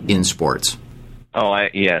science in sports?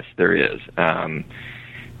 Yes, there is.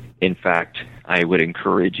 In fact, I would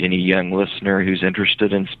encourage any young listener who's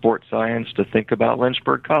interested in sports science to think about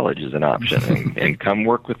Lynchburg College as an option and come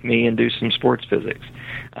work with me and do some sports physics.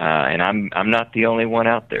 And I'm not the only one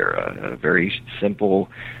out there. A very simple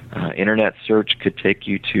internet search could take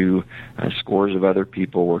you to scores of other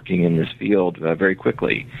people working in this field very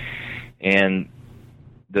quickly. And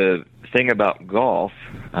the thing about golf,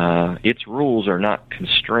 its rules are not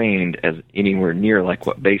constrained as anywhere near like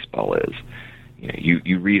what baseball is.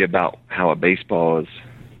 You read about how a baseball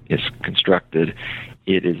is constructed.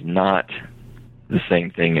 It is not the same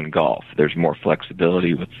thing in golf. There's more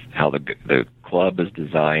flexibility with how the club is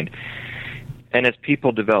designed. And as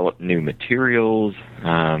people develop new materials,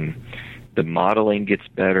 the modeling gets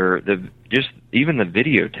better. Even the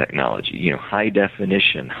video technology, high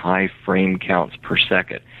definition, high frame counts per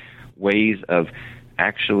second, ways of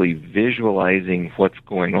actually visualizing what's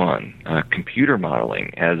going on, computer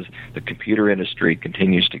modeling, as the computer industry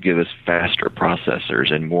continues to give us faster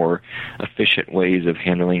processors and more efficient ways of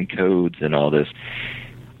handling codes and all this.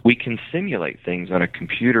 We can simulate things on a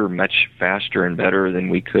computer much faster and better than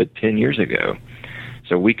we could 10 years ago.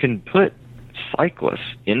 So we can put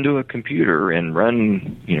cyclists into a computer and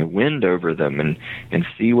run, wind over them and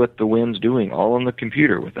see what the wind's doing all on the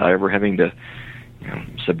computer without ever having to,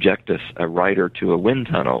 subject a rider to a wind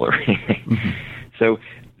tunnel or anything. Mm-hmm. So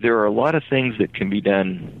there are a lot of things that can be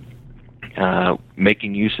done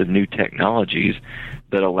making use of new technologies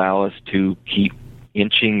that allow us to keep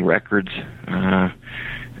inching records,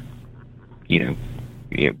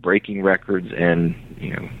 breaking records and,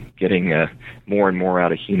 getting more and more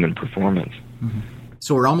out of human performance. Mm-hmm.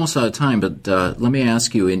 So we're almost out of time, but let me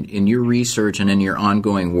ask you, in your research and in your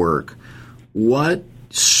ongoing work, what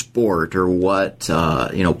sport or what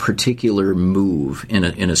particular move in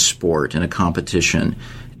a sport, in a competition,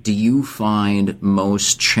 do you find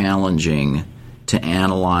most challenging to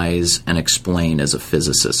analyze and explain as a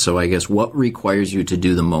physicist? So I guess what requires you to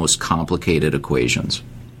do the most complicated equations?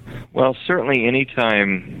 Well, certainly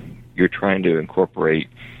anytime you're trying to incorporate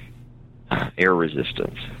air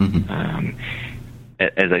resistance. Mm-hmm.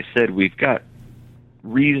 As I said, we've got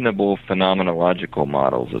reasonable phenomenological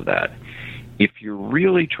models of that. If you're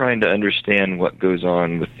really trying to understand what goes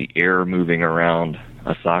on with the air moving around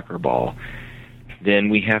a soccer ball, then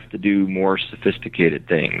we have to do more sophisticated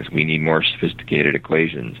things. We need more sophisticated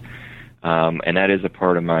equations. And that is a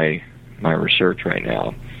part of my research right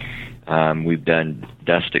now. We've done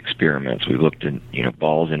dust experiments. We've looked at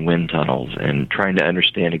balls in wind tunnels and trying to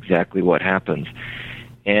understand exactly what happens.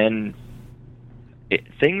 And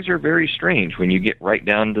things are very strange when you get right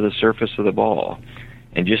down to the surface of the ball.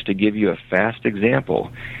 And just to give you a fast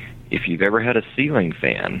example, if you've ever had a ceiling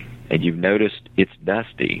fan and you've noticed it's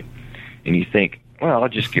dusty, and you think, well, I'll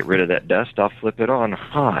just get rid of that dust, I'll flip it on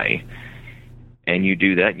high. And you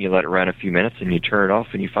do that and you let it run a few minutes and you turn it off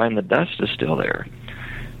and you find the dust is still there.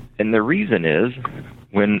 And the reason is,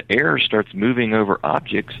 when air starts moving over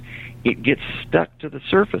objects, it gets stuck to the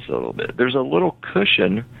surface a little bit. There's a little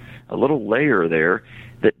cushion, a little layer there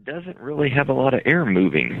that doesn't really have a lot of air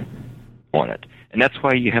moving on it. And that's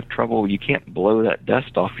why you have trouble. You can't blow that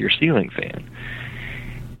dust off your ceiling fan.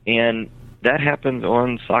 And that happens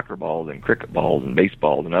on soccer balls and cricket balls and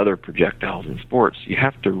baseballs and other projectiles in sports. You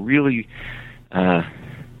have to really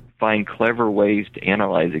find clever ways to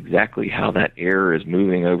analyze exactly how that air is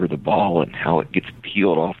moving over the ball and how it gets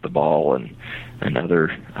peeled off the ball and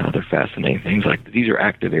other fascinating things like that. These are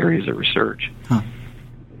active areas of research. Huh.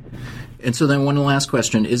 And so then one last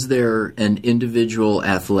question, is there an individual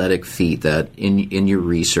athletic feat that in your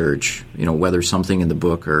research, whether something in the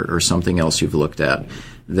book or something else you've looked at,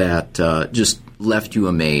 that just left you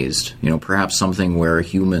amazed? Perhaps something where a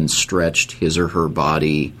human stretched his or her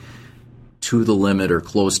body to the limit or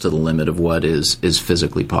close to the limit of what is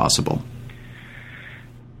physically possible?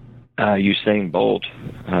 Usain Bolt,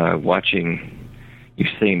 watching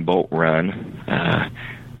Usain Bolt run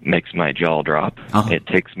makes my jaw drop. Uh-huh. It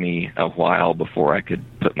takes me a while before I could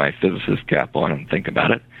put my physicist cap on and think about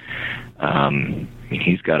it.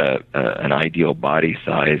 He's got an ideal body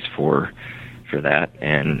size for that,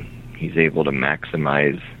 and he's able to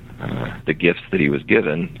maximize the gifts that he was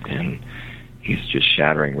given, and he's just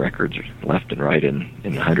shattering records left and right in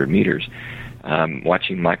 100 meters.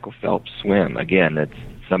 Watching Michael Phelps swim, again, it's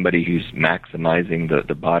somebody who's maximizing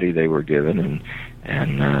the body they were given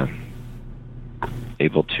and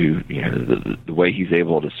able to, the way he's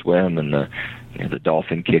able to swim and the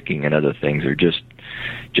dolphin kicking and other things are just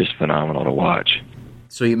phenomenal to watch.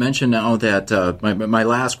 So you mentioned now that my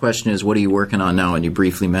last question is, what are you working on now? And you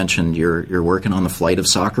briefly mentioned you're working on the flight of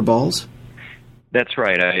soccer balls. That's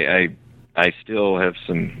right. I still have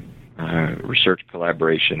some research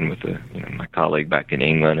collaboration with my colleague back in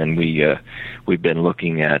England, and we've been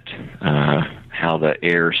looking at how the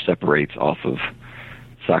air separates off of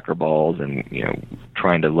soccer balls, and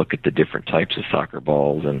trying to look at the different types of soccer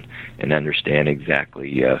balls and understand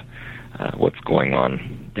exactly what's going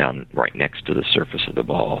on down right next to the surface of the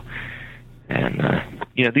ball. And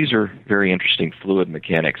these are very interesting fluid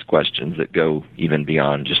mechanics questions that go even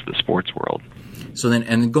beyond just the sports world. So then,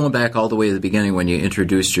 and going back all the way to the beginning when you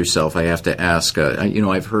introduced yourself, I have to ask,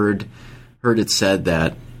 I've heard it said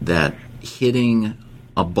that hitting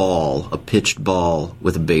a ball, a pitched ball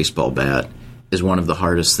with a baseball bat, is one of the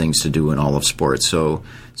hardest things to do in all of sports. So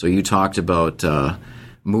you talked about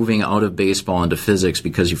moving out of baseball into physics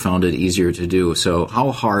because you found it easier to do. So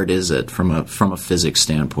how hard is it from a physics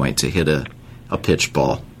standpoint to hit a pitched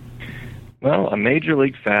ball? Well, a Major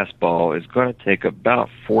League fastball is going to take about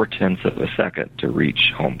 0.4 of a second to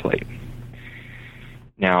reach home plate.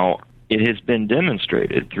 Now, it has been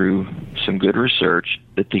demonstrated through some good research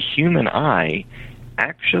that the human eye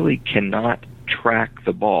actually cannot track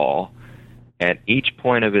the ball at each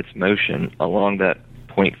point of its motion along that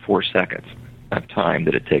 0.4 seconds. of time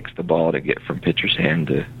that it takes the ball to get from pitcher's hand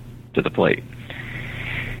to the plate.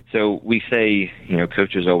 So we say,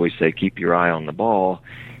 coaches always say, keep your eye on the ball.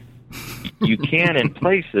 You can in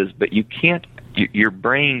places, but you can't. Your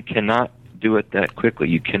brain cannot do it that quickly.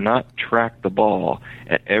 You cannot track the ball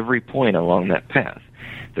at every point along that path.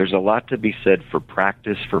 There's a lot to be said for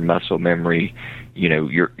practice, for muscle memory.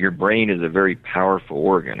 Your brain is a very powerful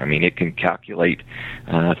organ. I mean, it can calculate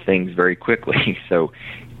things very quickly. So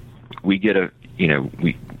we get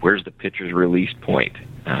where's the pitcher's release point?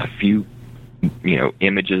 A few,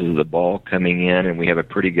 images of the ball coming in, and we have a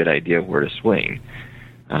pretty good idea of where to swing.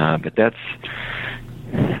 But that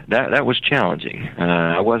was challenging.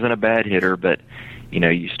 I wasn't a bad hitter, but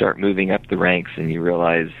you start moving up the ranks and you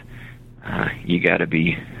realize you got to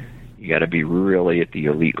be really at the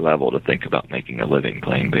elite level to think about making a living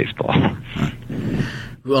playing baseball.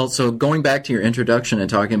 Well, so going back to your introduction and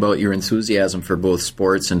talking about your enthusiasm for both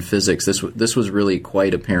sports and physics, this was really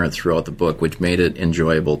quite apparent throughout the book, which made it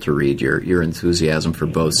enjoyable to read. Your enthusiasm for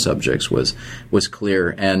both subjects was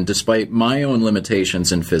clear, and despite my own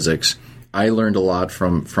limitations in physics, I learned a lot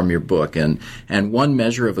from your book. And one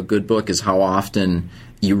measure of a good book is how often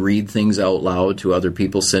you read things out loud to other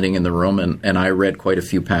people sitting in the room, and I read quite a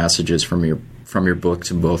few passages from your book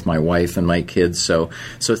to both my wife and my kids. So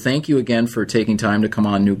thank you again for taking time to come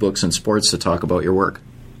on New Books in Sports to talk about your work.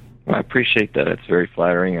 Well, I appreciate that. It's very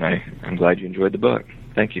flattering, and I'm glad you enjoyed the book.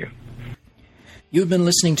 Thank you. You've been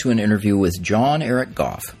listening to an interview with John Eric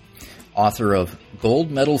Goff, author of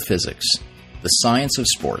Gold Medal Physics, The Science of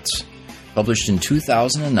Sports, published in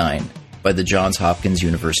 2009 by the Johns Hopkins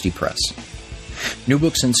University Press. New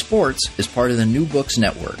Books in Sports is part of the New Books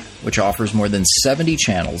Network, which offers more than 70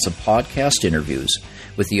 channels of podcast interviews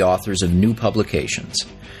with the authors of new publications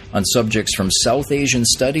on subjects from South Asian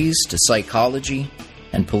studies to psychology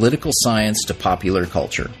and political science to popular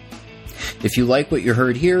culture. If you like what you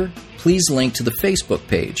heard here, please link to the Facebook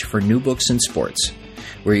page for New Books in Sports,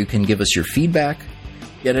 where you can give us your feedback,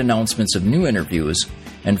 get announcements of new interviews,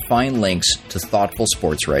 and find links to thoughtful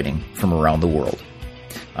sports writing from around the world.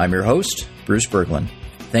 I'm your host, Bruce Berglund.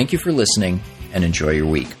 Thank you for listening, and enjoy your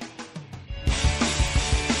week.